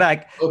back. Yeah. We're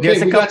back.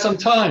 Okay, we got some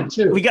time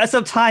too. We got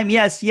some time.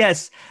 Yes,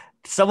 yes.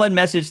 Someone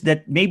messaged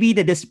that maybe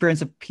the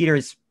disappearance of Peter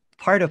is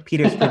part of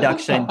Peter's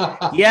production.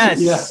 Yeah,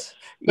 Yes.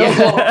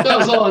 that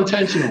was Yeah. all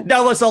intentional.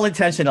 That was all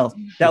intentional.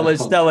 That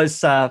was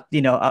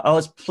you know, I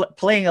was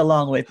playing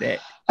along with it.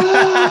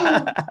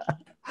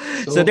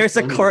 So there's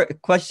a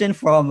question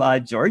from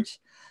George.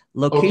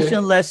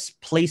 Locationless,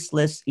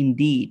 placeless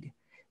indeed.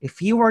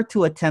 If you were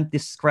to attempt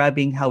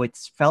describing how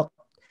it's felt,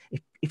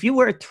 if you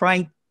were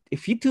trying,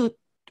 if you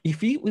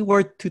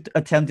were to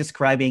attempt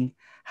describing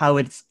how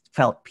it's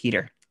felt,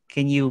 Peter,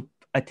 can you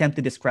attempt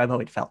to describe how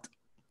it felt?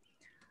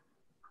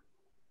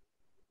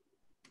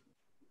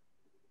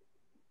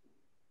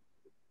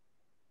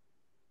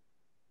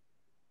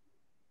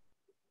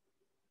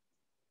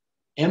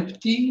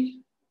 Empty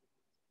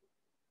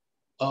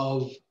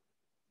of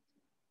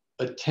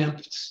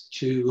attempts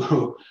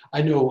to,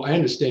 I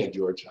understand,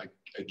 George,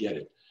 I get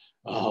it.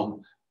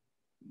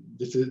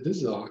 This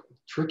is a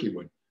tricky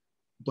one,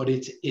 but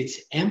it's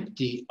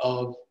empty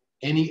of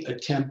any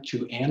attempt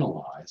to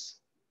analyze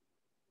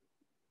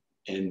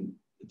and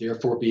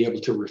therefore be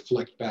able to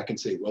reflect back and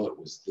say, well, it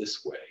was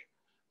this way,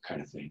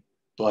 kind of thing.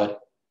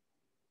 But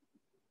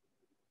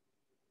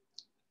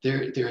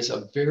there's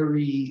a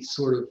very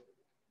sort of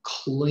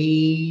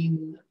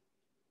clean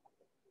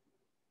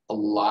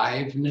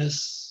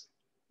aliveness,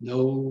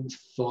 no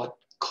thought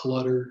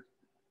clutter,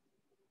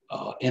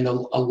 and a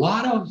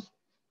lot of,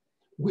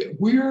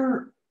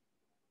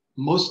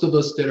 most of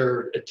us that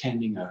are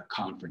attending a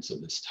conference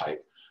of this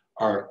type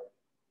are,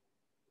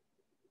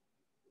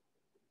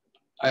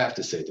 I have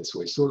to say it this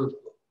way, sort of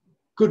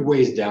good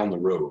ways down the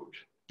road,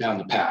 down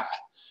the path.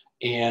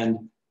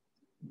 And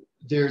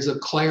there's a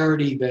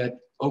clarity that,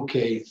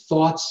 okay,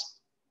 thoughts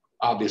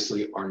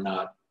obviously are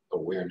not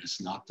awareness,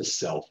 not the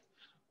self.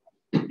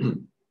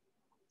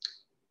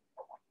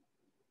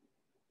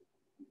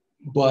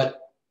 But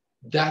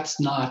that's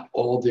not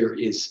all there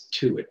is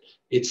to it.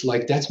 It's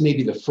like, that's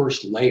maybe the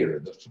first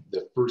layer,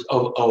 the first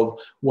of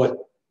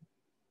what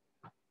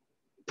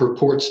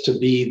purports to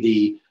be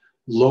the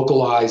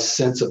localized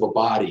sense of a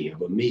body,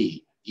 of a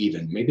me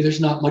even. Maybe there's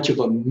not much of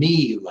a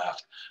me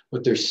left,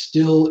 but there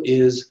still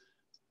is,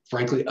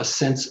 frankly, a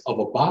sense of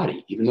a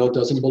body, even though it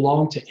doesn't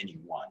belong to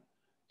anyone.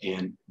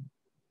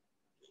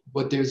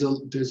 But there's a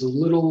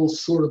little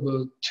sort of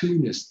a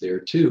two-ness there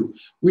too,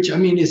 which, I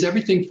mean, is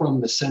everything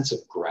from the sense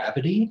of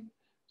gravity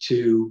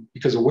to,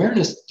 because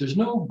awareness, there's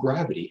no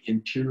gravity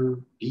in pure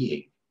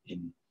being.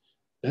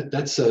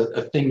 That's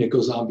a thing that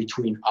goes on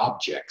between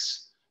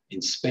objects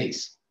in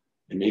space.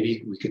 And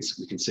maybe we can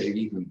say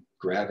even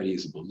gravity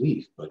is a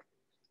belief, but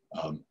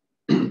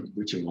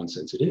which in one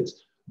sense it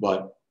is.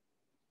 But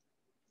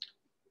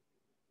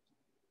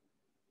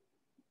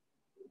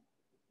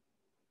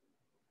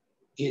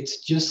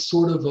it's just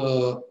sort of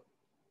a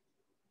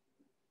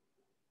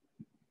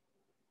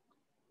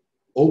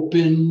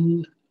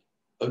open,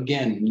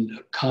 again,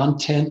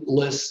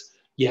 contentless,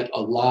 yet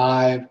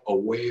alive,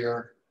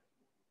 aware,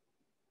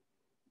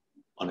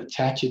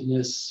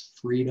 unattachedness,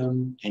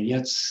 freedom, and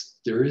yet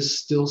there is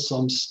still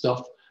some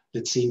stuff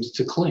that seems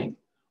to cling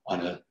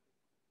on a,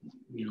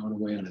 in a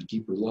way, on a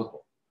deeper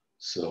level.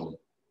 So,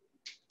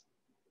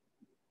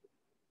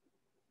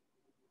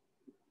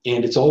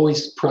 and it's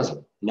always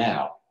present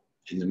now.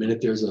 And the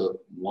minute there's a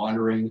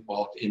wandering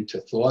off into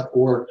thought,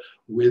 or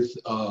with,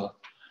 at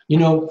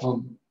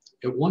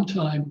one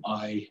time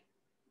I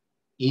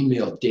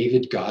emailed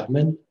David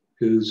Godman,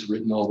 who's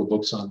written all the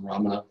books on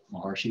Ramana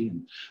Maharshi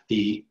and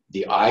the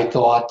I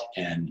thought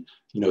and,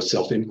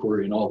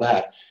 self-inquiry and all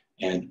that.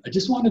 And I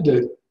just wanted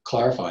to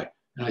clarify.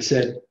 And I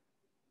said,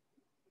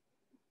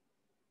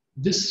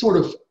 this sort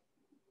of,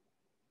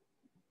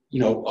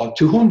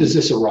 to whom does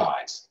this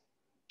arise?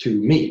 To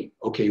me.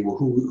 Okay, well,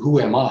 who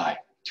am I?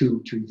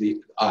 To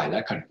the I,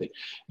 that kind of thing.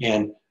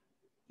 And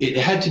it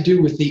had to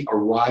do with the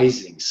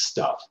arising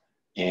stuff.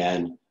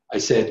 And I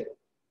said,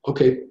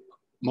 okay,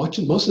 most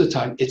of the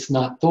time it's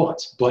not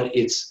thoughts, but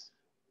it's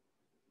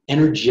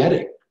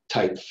energetic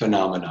type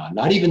phenomena,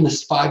 not even the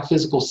 5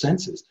 physical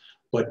senses,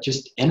 but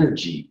just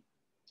energy,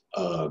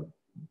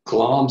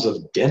 gloms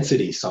of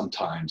density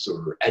sometimes,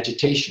 or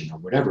agitation or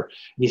whatever.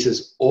 And he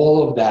says,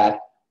 all of that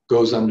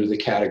goes under the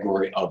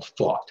category of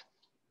thought,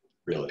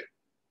 really.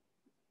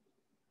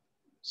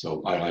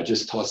 So I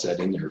just toss that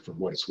in there for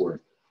what it's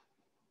worth.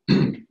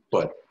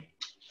 But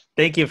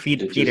thank you,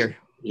 Peter.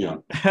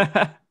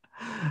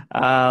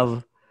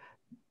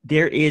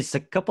 There is a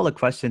couple of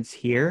questions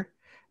here.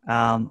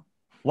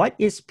 What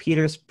is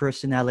Peter's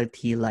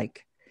personality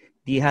like?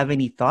 Do you have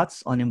any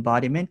thoughts on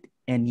embodiment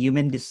and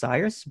human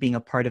desires being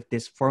a part of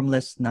this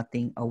formless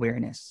nothing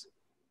awareness?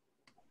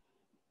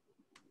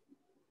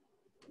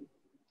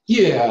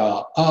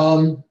 Yeah.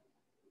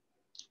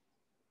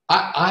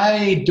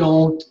 I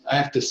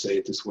have to say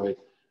it this way,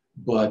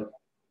 but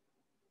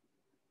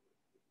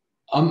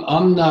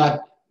I'm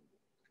not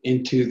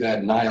into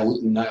that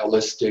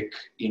nihilistic,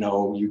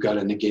 you got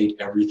to negate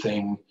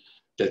everything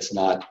that's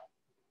not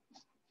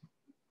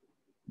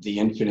the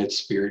infinite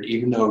spirit,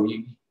 even though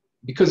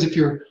because if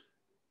you're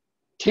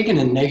taking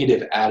a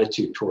negative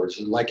attitude towards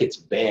it, like it's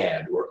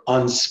bad or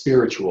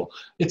unspiritual,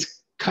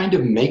 it's kind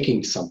of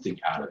making something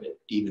out of it,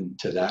 even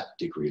to that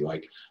degree.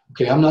 Like,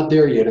 okay, I'm not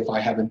there yet if I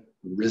haven't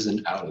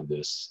risen out of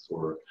this,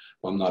 or if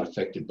I'm not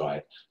affected by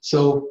it.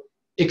 So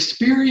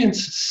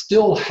experience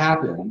still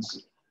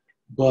happens,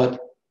 and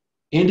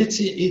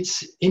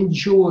it's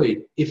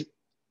enjoyed. If,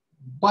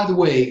 by the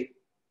way,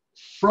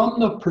 from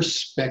the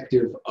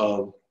perspective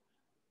of,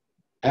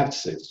 I have to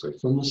say this way,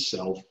 from the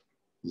self,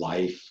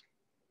 life,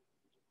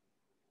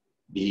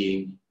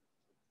 being,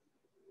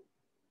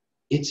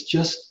 it's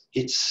just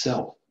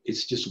itself.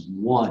 It's just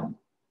one,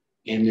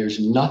 and there's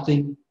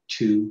nothing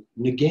to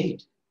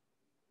negate.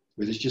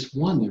 Where there's just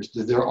one,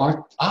 there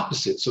aren't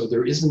opposites, so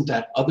there isn't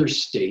that other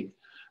state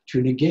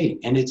to negate.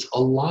 And it's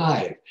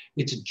alive,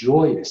 it's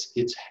joyous,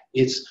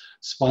 it's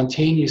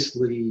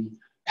spontaneously,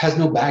 has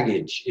no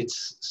baggage,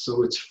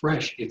 so it's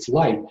fresh, it's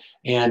light.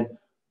 And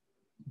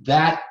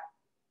that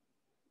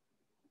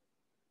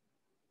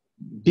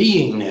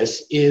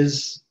beingness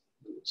is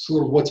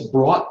sort of what's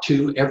brought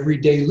to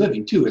everyday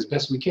living too, as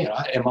best we can.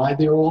 Am I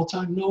there all the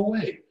time? No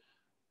way.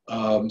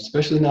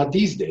 Especially not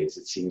these days,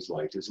 it seems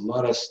like. There's a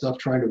lot of stuff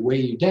trying to weigh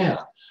you down.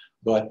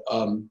 But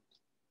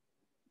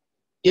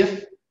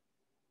if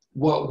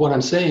what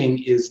I'm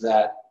saying is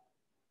that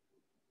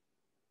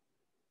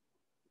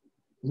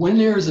when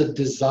there's a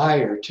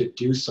desire to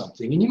do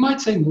something, and you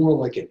might say more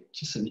like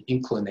just an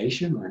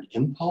inclination or an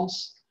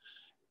impulse,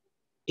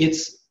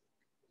 it's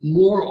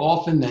more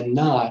often than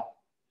not,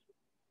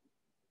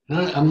 and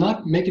I'm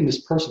not making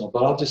this personal,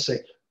 but I'll just say,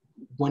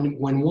 when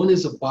one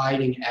is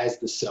abiding as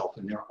the self,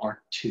 and there aren't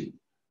two,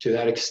 to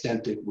that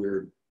extent that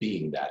we're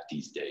being that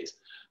these days,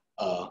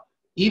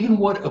 even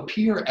what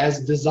appear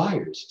as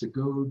desires to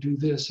go do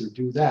this or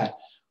do that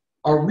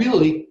are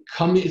really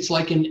coming, it's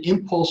like an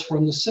impulse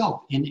from the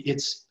self in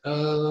its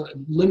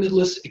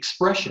limitless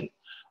expression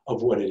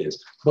of what it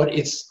is. But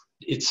it's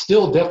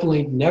still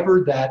definitely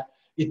never that,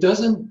 it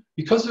doesn't,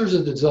 because there's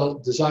a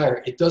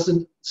desire, it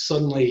doesn't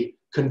suddenly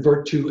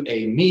convert to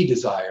a me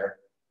desire,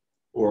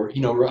 or,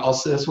 you know,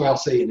 that's why I'll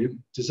say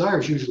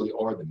desires usually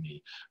are the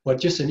me,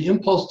 but just an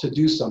impulse to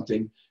do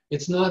something.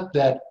 It's not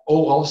that,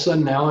 oh, all of a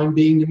sudden now I'm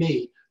being the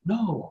me.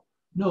 No,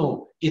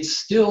 it's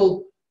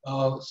still,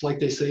 it's like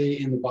they say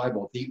in the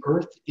Bible, the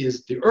earth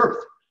is the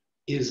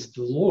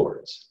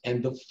Lord's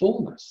and the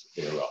fullness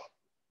thereof.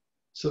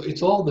 So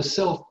it's all the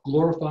self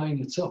glorifying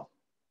itself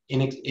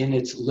in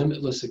its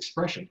limitless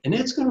expression. And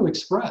it's going to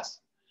express.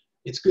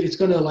 It's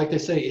going to, like they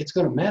say, it's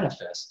going to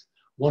manifest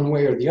one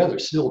way or the other,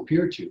 still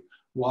appear to.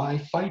 Why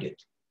fight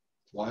it?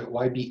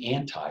 Why be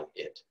anti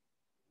it?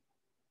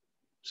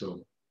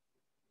 So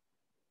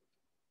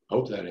I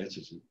hope that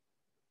answers it.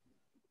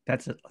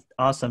 That's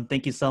awesome.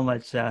 Thank you so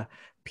much,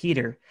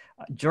 Peter.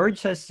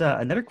 George has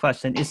another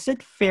question. Is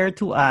it fair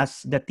to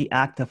ask that the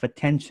act of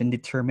attention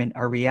determine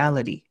our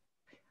reality,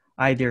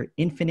 either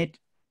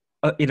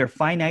either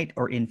finite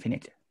or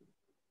infinite?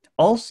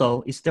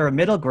 Also, is there a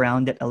middle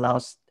ground that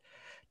allows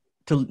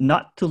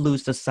not to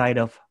lose the sight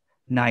of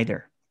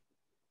neither?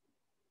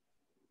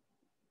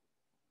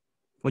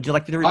 Would you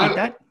like to repeat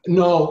that?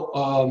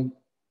 No,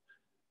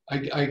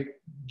 I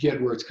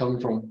get where it's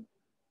coming from.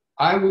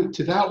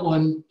 To that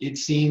one, it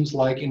seems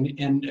like,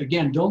 and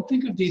again, don't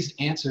think of these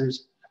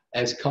answers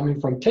as coming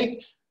from,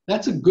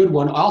 that's a good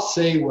one. I'll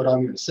say what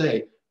I'm going to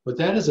say, but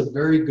that is a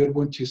very good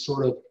one to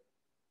sort of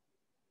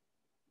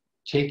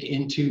take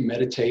into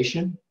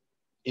meditation,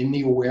 in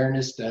the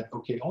awareness that,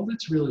 okay, all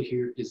that's really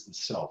here is the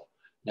self.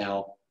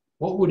 Now,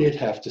 what would it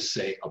have to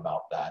say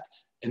about that?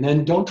 And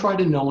then don't try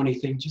to know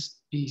anything,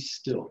 just be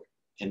still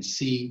and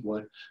see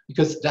what,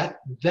 because that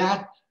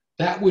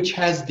which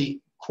has the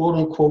quote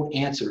unquote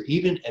answer,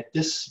 even at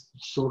this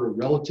sort of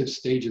relative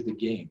stage of the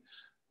game,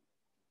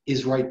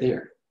 is right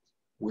there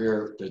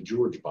where the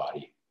George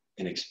body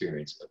and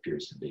experience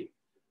appears to be.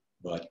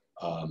 But,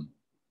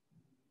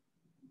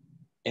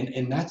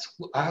 and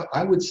that's,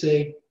 I would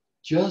say,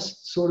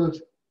 just sort of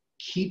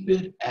keep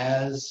it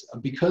as,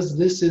 because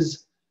this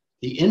is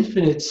the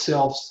infinite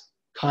self's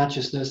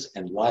consciousness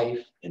and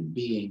life and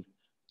being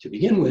to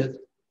begin with,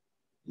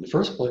 in the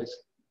first place,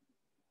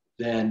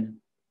 then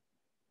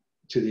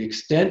to the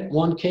extent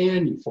one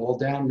can, you fall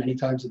down many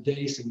times a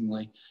day,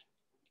 seemingly,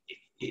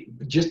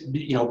 just,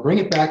 you know, bring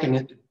it back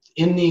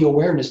in the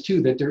awareness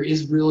too, that there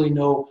is really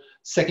no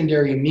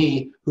secondary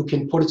me who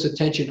can put its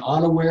attention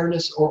on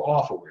awareness or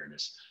off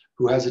awareness,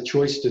 who has a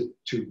choice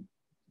to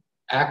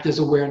act as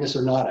awareness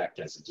or not act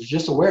as it. There's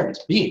just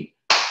awareness, being,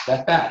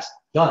 that fast,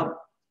 done.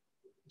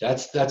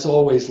 That's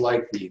always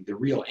like the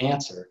real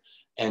answer.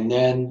 And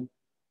then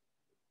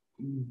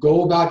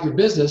go about your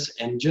business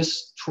and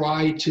just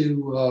try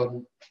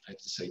to, I have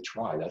to say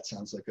try, that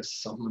sounds like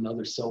something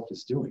another self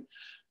is doing.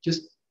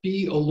 Just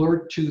be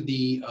alert to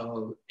the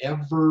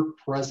ever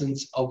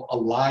presence of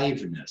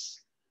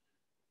aliveness.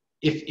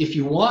 If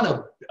you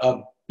want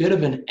a bit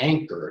of an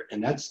anchor,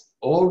 and that's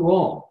all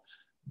wrong,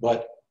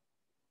 but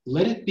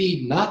let it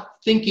be not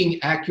thinking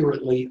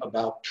accurately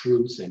about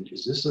truth and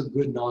is this a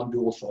good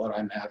non-dual thought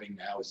I'm having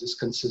now? Is this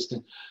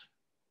consistent?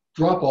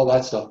 Drop all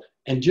that stuff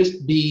and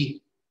just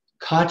be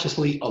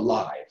consciously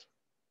alive.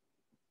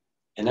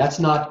 And that's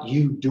not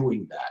you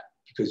doing that,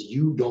 because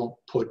you don't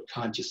put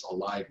conscious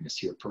aliveness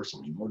here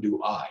personally, nor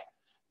do I.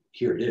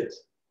 Here it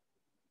is.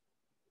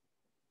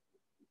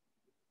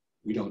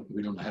 We don't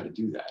know how to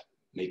do that.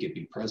 Make it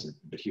be present,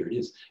 but here it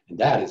is. And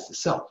that is the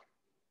self.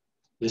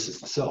 This is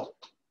the self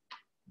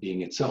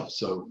being itself.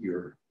 So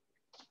you're,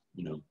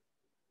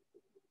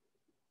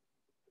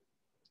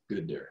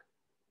 good there.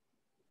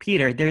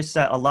 Peter, there's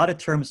a lot of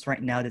terms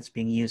right now that's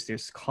being used.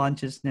 There's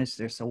consciousness,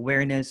 there's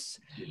awareness,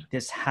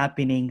 there's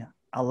happening,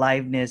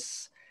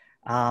 aliveness,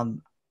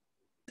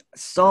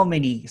 so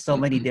many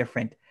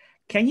different.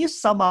 Can you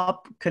sum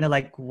up kind of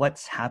like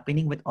what's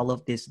happening with all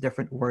of these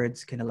different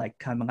words kind of like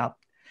coming up?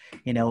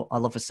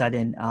 All of a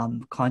sudden,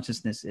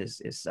 consciousness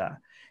is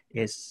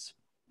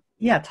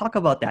talk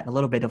about that a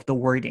little bit of the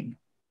wording,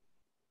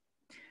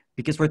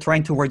 because we're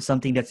trying to word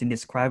something that's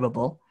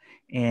indescribable.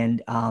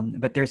 And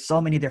but there's so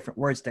many different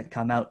words that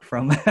come out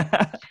from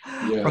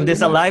from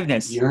this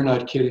aliveness. You're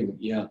not kidding.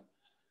 Yeah.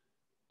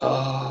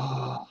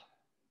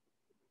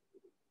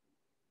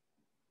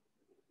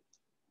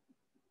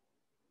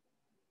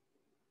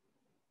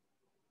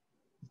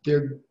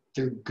 They're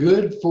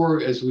good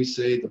for, as we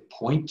say, the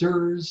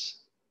pointers.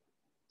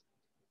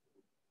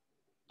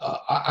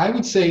 I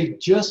would say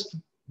just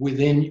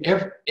within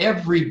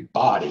every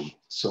body,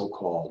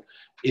 so-called,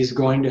 is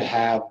going to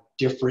have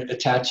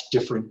attach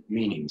different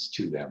meanings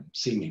to them,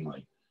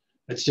 seemingly.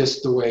 That's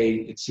just the way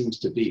it seems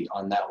to be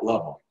on that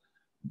level.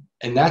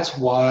 And that's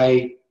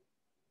why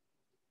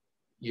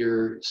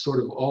you're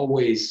sort of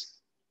always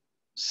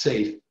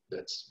safe.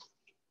 That's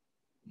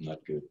not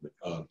good,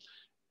 but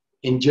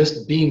in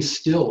just being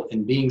still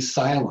and being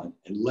silent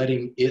and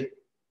letting it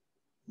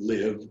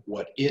live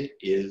what it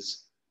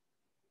is,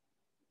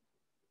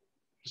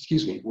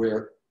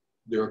 where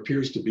there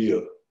appears to be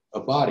a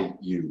body,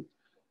 you.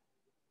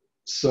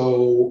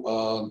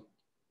 So,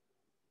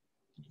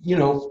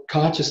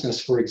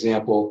 consciousness, for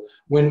example,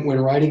 when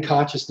writing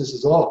consciousness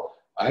is all,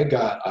 I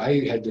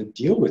had to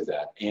deal with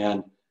that.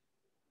 And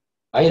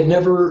I had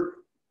never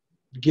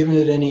given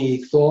it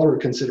any thought or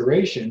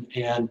consideration.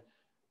 And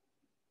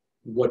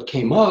what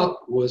came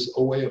up was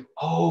a way of,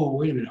 oh,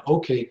 wait a minute,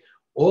 okay,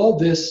 all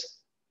this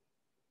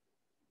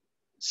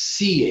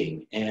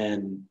seeing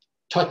and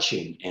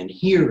touching and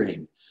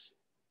hearing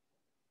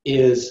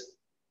is,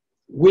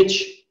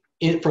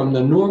 from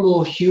the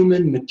normal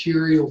human,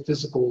 material,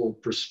 physical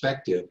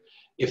perspective,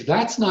 if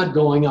that's not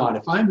going on,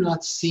 if I'm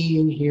not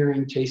seeing,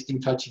 hearing,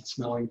 tasting, touching,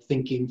 smelling,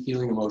 thinking,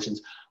 feeling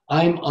emotions,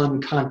 I'm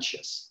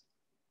unconscious.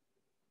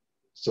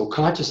 So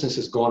consciousness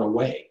has gone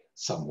away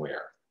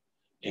somewhere.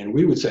 And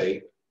we would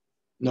say,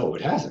 no,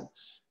 it hasn't.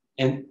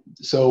 And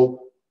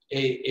so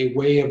a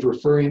way of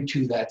referring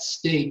to that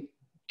state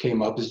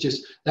came up is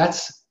just,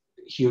 that's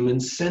human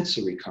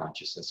sensory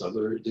consciousness.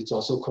 It's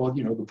also called,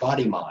 the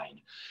body mind.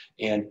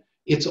 And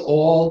it's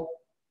all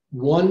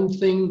one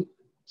thing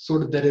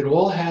sort of that it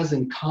all has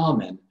in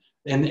common.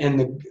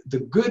 And the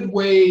good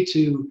way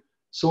to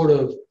sort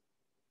of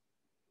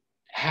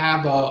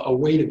have a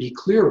way to be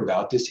clear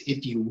about this,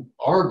 if you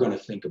are going to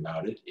think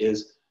about it,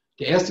 is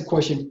to ask the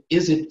question,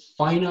 is it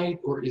finite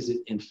or is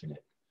it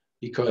infinite?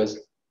 Because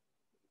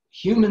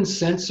human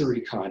sensory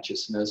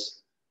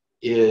consciousness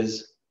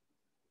is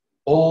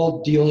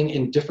all dealing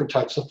in different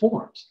types of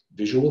forms: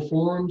 visual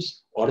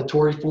forms,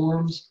 auditory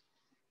forms,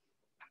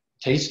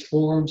 taste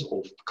forms,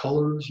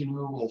 colors,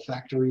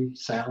 olfactory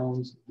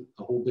sounds,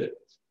 the whole bit.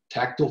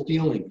 Tactile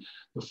feeling.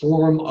 The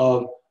form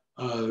of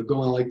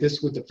going like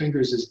this with the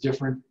fingers is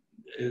different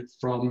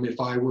from if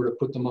I were to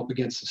put them up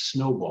against a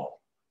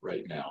snowball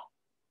right now.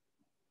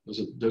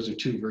 Those are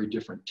two very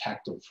different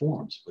tactile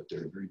forms, but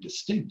they're very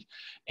distinct.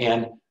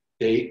 And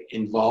they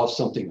involve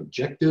something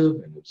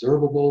objective and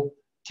observable,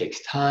 takes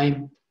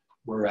time,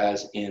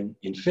 whereas in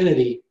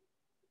infinity,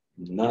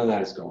 none of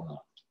that is going on.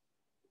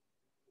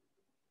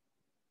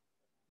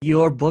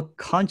 Your book,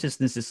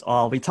 Consciousness is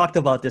All, we talked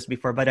about this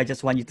before, but I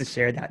just want you to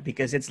share that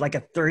because it's like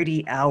a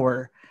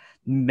 30-hour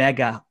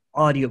mega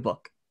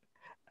audiobook.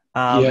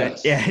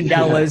 Yes. And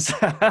that was,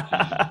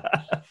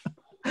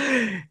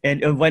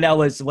 and when I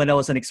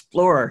was an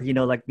explorer,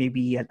 like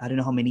maybe, I don't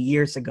know how many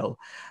years ago,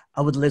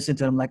 I would listen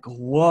to it. I'm like,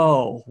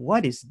 whoa,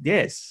 what is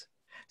this?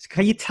 So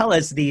can you tell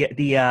us the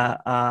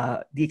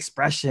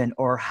expression,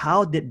 or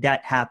how did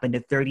that happen, the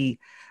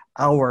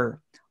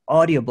 30-hour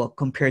audiobook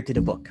compared to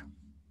the book?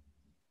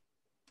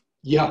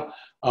 Yeah.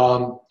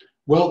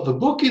 Well, the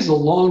book is a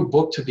long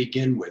book to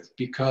begin with,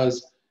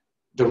 because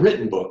the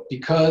written book,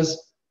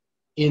 because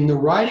in the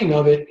writing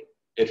of it,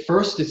 at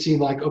first it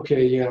seemed like,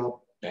 okay, yeah,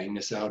 I'll bang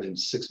this out in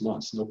 6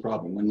 months, no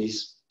problem. When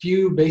these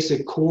few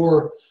basic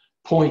core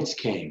points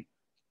came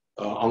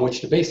on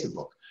which to base the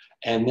book.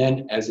 And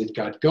then as it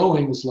got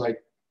going, it was like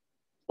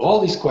all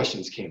these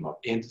questions came up,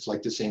 and it's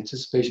like this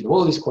anticipation of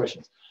all these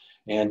questions.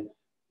 And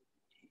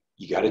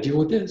you got to deal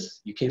with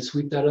this. You can't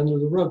sweep that under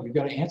the rug. You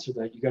got to answer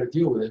that. You got to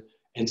deal with it.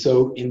 And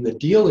so in the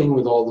dealing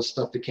with all the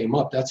stuff that came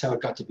up, that's how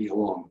it got to be a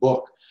long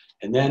book.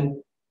 And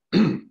then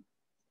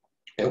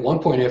at one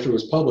point after it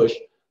was published,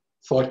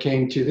 thought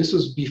came to, this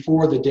was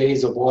before the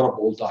days of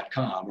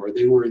audible.com, or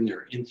they were in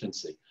their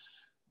infancy,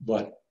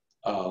 but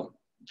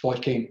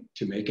thought came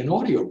to make an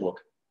audiobook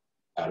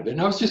out of it.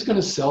 And I was just going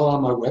to sell it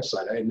on my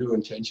website. I had no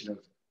intention of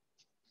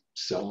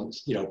selling,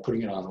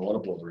 putting it on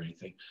Audible or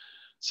anything.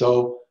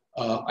 So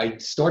I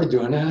started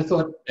doing it, and I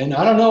thought, and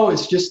I don't know,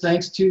 it's just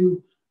thanks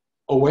to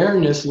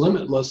awareness,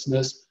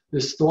 limitlessness,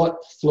 this thought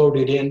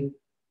floated in,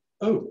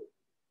 oh,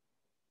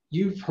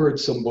 you've heard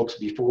some books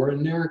before,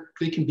 and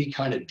they can be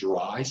kind of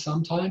dry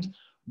sometimes.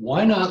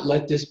 Why not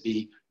let this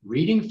be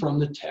reading from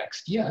the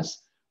text,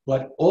 yes,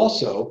 but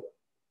also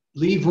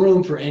leave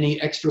room for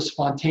any extra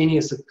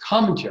spontaneous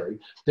commentary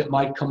that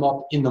might come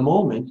up in the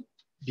moment,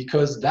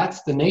 because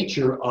that's the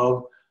nature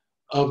of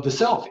the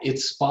self.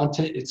 It's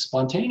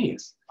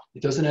spontaneous.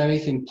 It doesn't have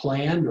anything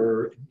planned,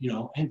 or,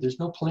 and there's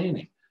no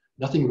planning,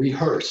 nothing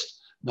rehearsed,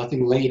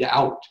 nothing laid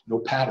out, no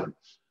pattern.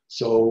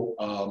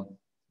 So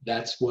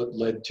that's what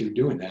led to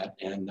doing that,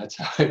 and that's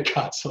how it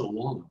got so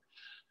long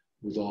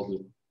with all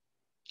the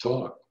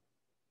talk.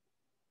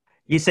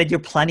 You said you're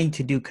planning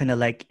to do kind of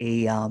like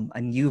a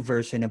new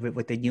version of it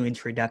with a new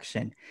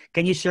introduction.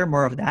 Can you share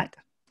more of that?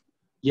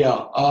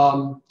 Yeah.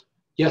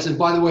 Yes, and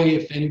by the way,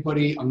 if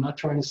anybody, I'm not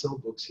trying to sell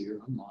books here,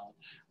 I'm not,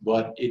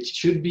 but it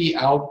should be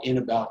out in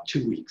about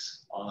 2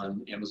 weeks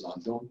on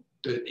Amazon.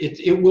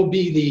 It will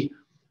be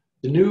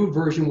the new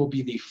version will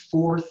be the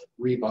 4th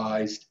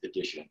revised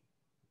edition.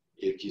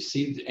 If you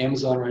see the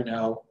Amazon right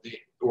now,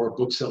 or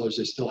booksellers,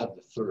 they still have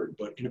the 3rd,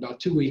 but in about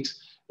 2 weeks,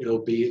 at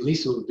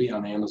least it'll be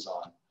on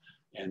Amazon,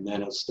 and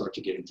then it'll start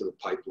to get into the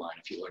pipeline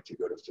if you like to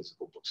go to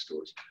physical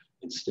bookstores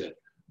instead.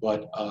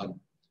 But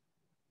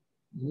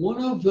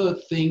one of the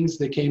things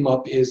that came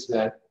up is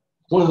that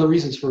one of the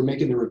reasons for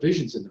making the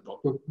revisions in the book,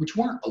 which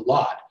weren't a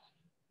lot,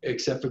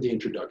 except for the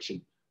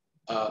introduction,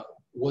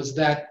 was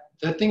that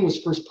thing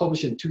was first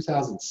published in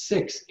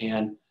 2006,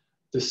 and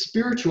the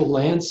spiritual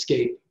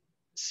landscape,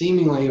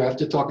 seemingly, I have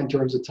to talk in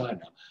terms of time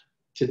now,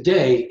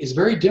 today is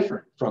very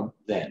different from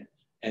then.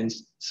 And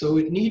so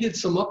it needed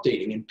some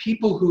updating, and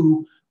people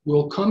who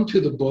will come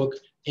to the book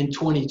in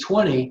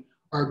 2020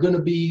 are going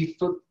to be,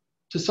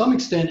 to some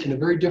extent, in a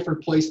very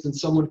different place than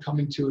someone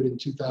coming to it in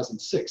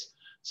 2006.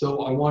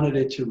 So I wanted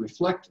it to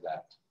reflect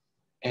that.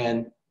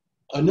 And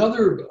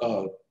another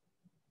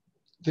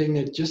thing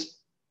that just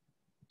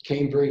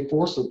came very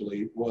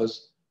forcibly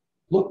was,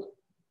 look,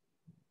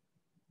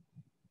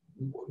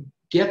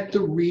 get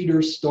the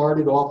reader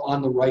started off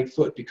on the right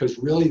foot, because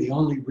really the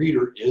only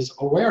reader is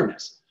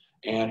awareness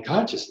and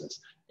consciousness.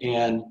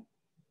 And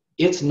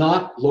it's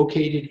not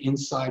located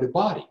inside a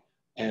body.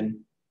 And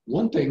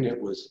one thing that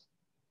was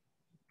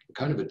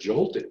kind of a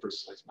jolt at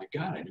first, like, my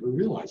God, I never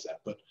realized that.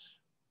 But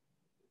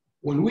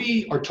when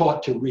we are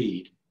taught to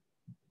read,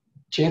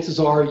 chances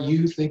are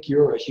you think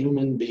you're a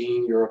human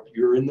being,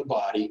 you're in the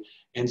body.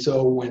 And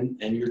so and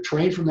you're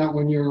trained from that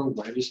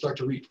whenever you start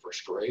to read,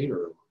 1st grade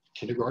or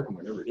kindergarten,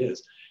 whatever it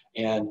is.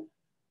 And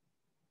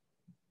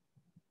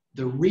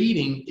the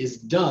reading is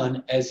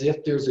done as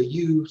if there's a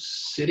you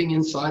sitting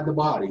inside the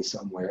body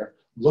somewhere,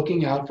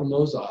 looking out from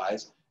those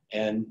eyes,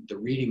 and the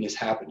reading is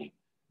happening.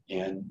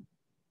 And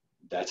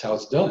that's how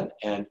it's done.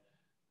 And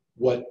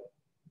what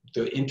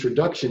the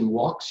introduction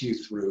walks you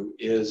through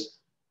is,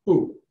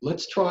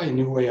 let's try a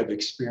new way of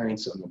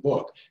experience in the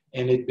book.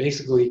 And it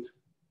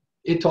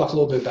talks a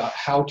little bit about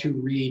how to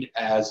read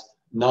as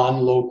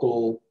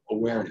non-local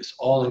awareness,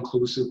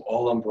 all-inclusive,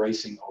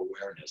 all-embracing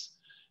awareness,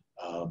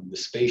 the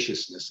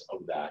spaciousness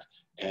of that.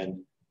 And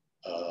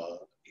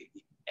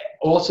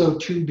also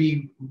to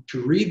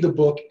read the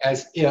book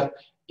as if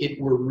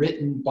it were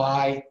written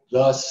by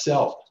the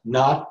self,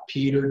 not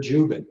Peter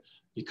Dziuban,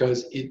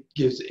 because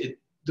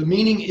the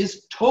meaning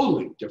is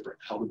totally different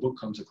how the book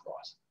comes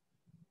across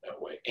that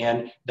way.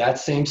 And that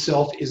same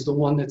self is the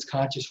one that's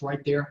conscious right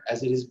there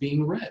as it is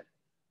being read.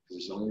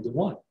 There's only the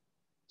one.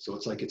 So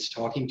it's like it's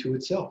talking to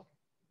itself.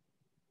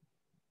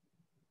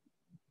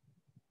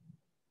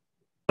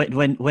 But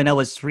when I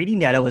was reading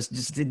that, I was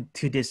just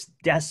into this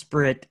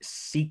desperate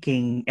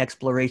seeking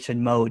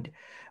exploration mode.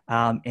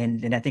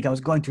 And I think I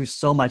was going through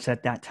so much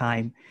at that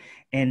time.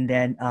 And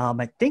then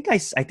I think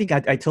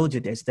I told you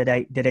this, that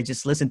I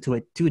just listened to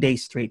it 2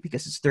 days straight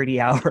because it's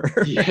 30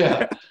 hours.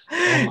 Yeah.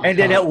 Oh and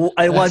then at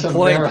one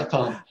point,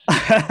 marathon.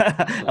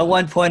 at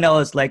one point I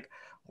was like,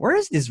 where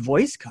is this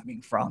voice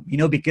coming from?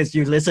 Because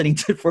you're listening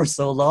to it for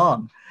so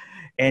long.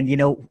 And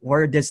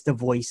where does the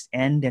voice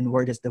end and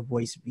where does the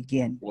voice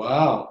begin?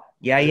 Wow.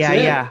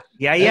 Yeah.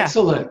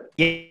 Excellent.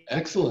 Yeah.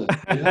 Excellent.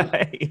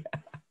 Yeah. Yeah.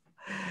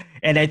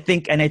 And I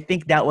think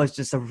that was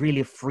just a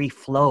really free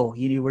flow.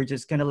 You were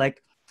just kind of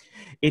like,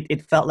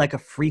 it felt like a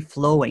free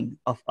flowing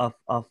of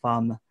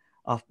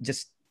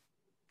just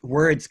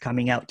words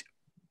coming out.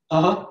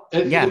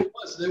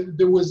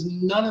 There was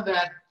none of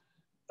that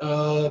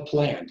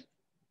planned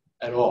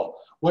at all.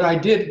 What I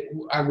did,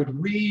 I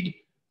would read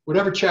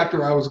whatever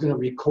chapter I was going to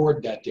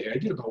record that day. I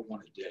did about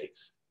one a day.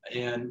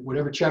 and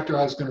whatever chapter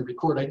I was going to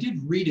record, I did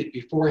read it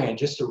beforehand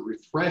just to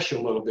refresh a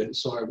little bit,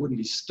 so I wouldn't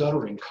be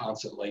stuttering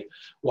constantly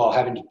while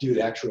having to do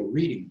the actual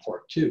reading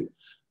part too.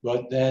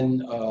 But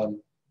then,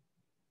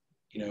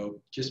 you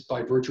know, just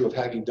by virtue of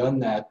having done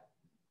that,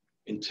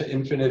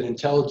 infinite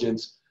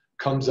intelligence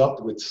comes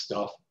up with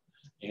stuff,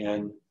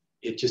 and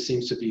it just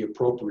seems to be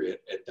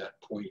appropriate at that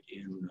point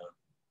in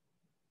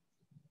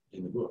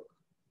the book.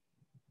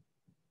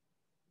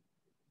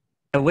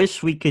 I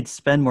wish we could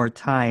spend more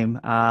time.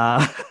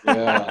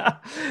 Yeah.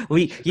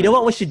 You know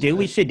what we should do?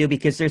 We should do,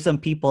 because there's some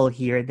people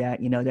here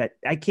that, you know, that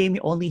I came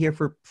only here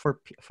for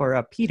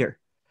Peter,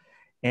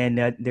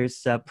 and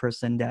there's a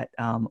person that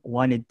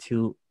wanted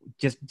to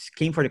just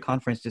came for the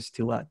conference just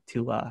to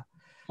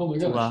Oh my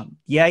gosh.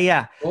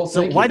 yeah. Well,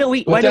 So why don't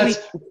we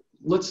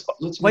let's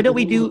why don't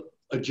we do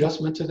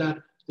adjustment to that?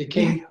 They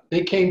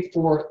came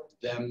for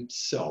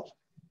themselves.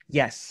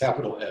 Yes.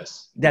 Capital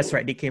S. That's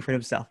right. They came for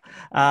themselves.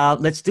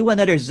 Let's do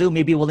another Zoom.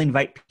 Maybe we'll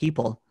invite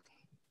people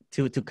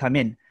to come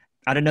in.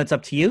 I don't know. It's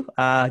up to you.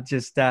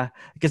 Just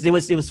because it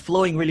was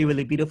flowing really,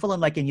 really beautiful,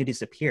 and you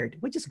disappeared,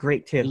 which is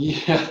great too.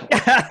 Yeah.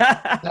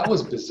 That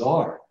was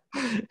bizarre.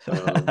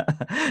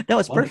 That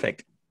was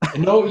perfect.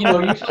 No, you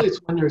know, usually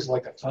it's when there's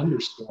like a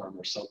thunderstorm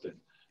or something.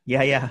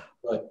 Yeah.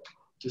 But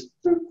just.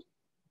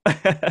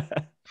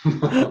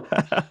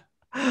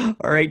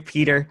 All right,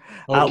 Peter.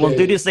 Okay. We'll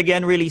do this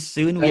again really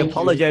soon. We Thank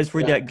apologize you.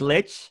 for that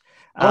glitch.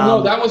 Oh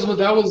no,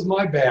 that was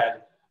my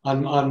bad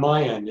on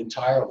my end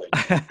entirely.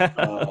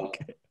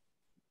 Okay.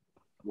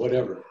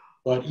 Whatever.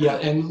 But yeah,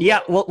 and yeah,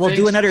 we'll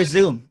do another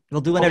Zoom.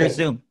 We'll do another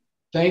Zoom.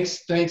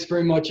 Thanks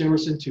very much,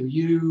 Emerson, to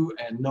you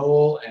and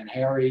Noel and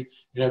Harry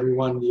and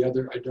everyone. The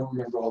other, I don't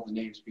remember all the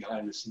names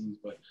behind the scenes,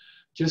 but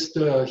just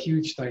a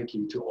huge thank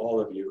you to all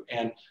of you,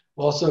 and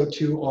also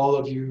to all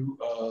of you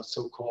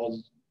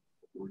so-called,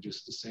 we're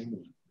just the same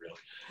one,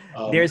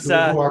 really.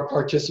 Who are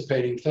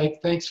participating.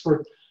 Thanks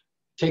for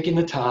taking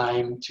the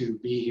time to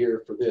be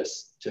here for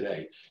this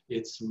today.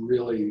 It's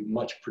really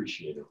much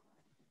appreciated.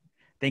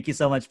 Thank you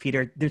so much,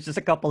 Peter. There's just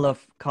a couple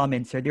of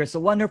comments here. There's a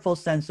wonderful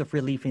sense of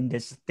relief in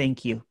this.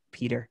 Thank you,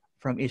 Peter,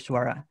 from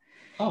Ishwara.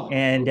 Oh,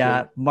 and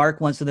okay.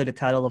 Mark wants to know the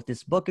title of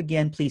this book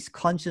again. Please,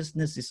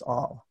 Consciousness is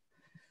All.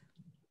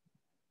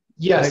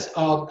 Yes,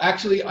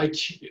 actually,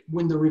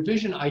 when the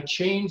revision, I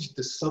changed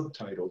the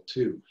subtitle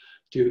to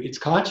It's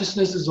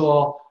Consciousness is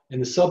All,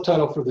 and the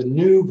subtitle for the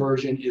new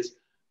version is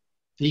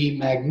The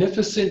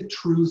Magnificent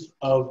Truth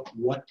of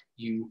What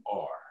You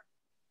Are.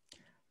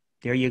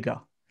 There you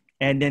go.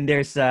 And then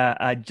there's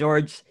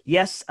George.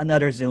 Yes,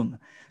 another Zoom.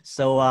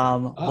 So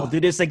we'll do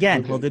this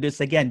again. Okay. We'll do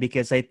this again,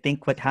 because I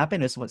think what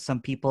happened is what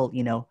some people,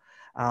 you know,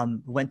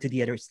 went to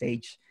the other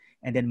stage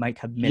and then might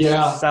have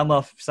missed some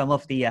of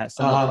what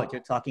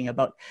you're talking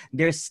about.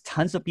 There's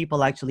tons of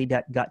people actually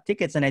that got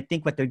tickets, and I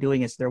think what they're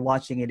doing is they're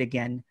watching it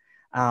again.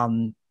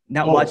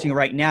 Not watching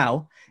right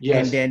now,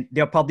 and then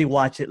they'll probably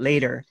watch it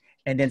later.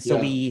 And then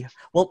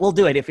we'll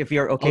do it if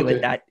you're okay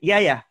with that.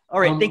 Yeah. All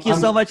right. Thank you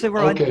so much,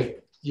 everyone. Okay.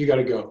 You got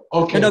to go.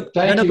 Okay. No,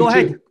 go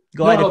ahead.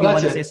 Go ahead if you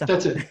want to say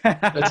something.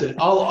 That's it.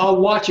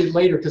 I'll watch it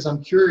later because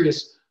I'm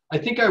curious. I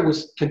think I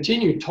was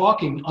continued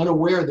talking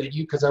unaware that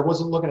because I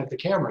wasn't looking at the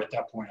camera at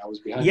that point. I was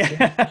behind the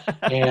camera.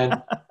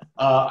 And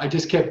I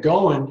just kept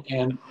going.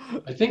 And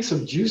I think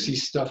some juicy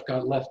stuff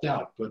got left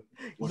out. But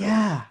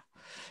whatever.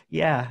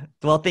 Yeah.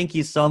 Well, thank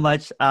you so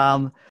much.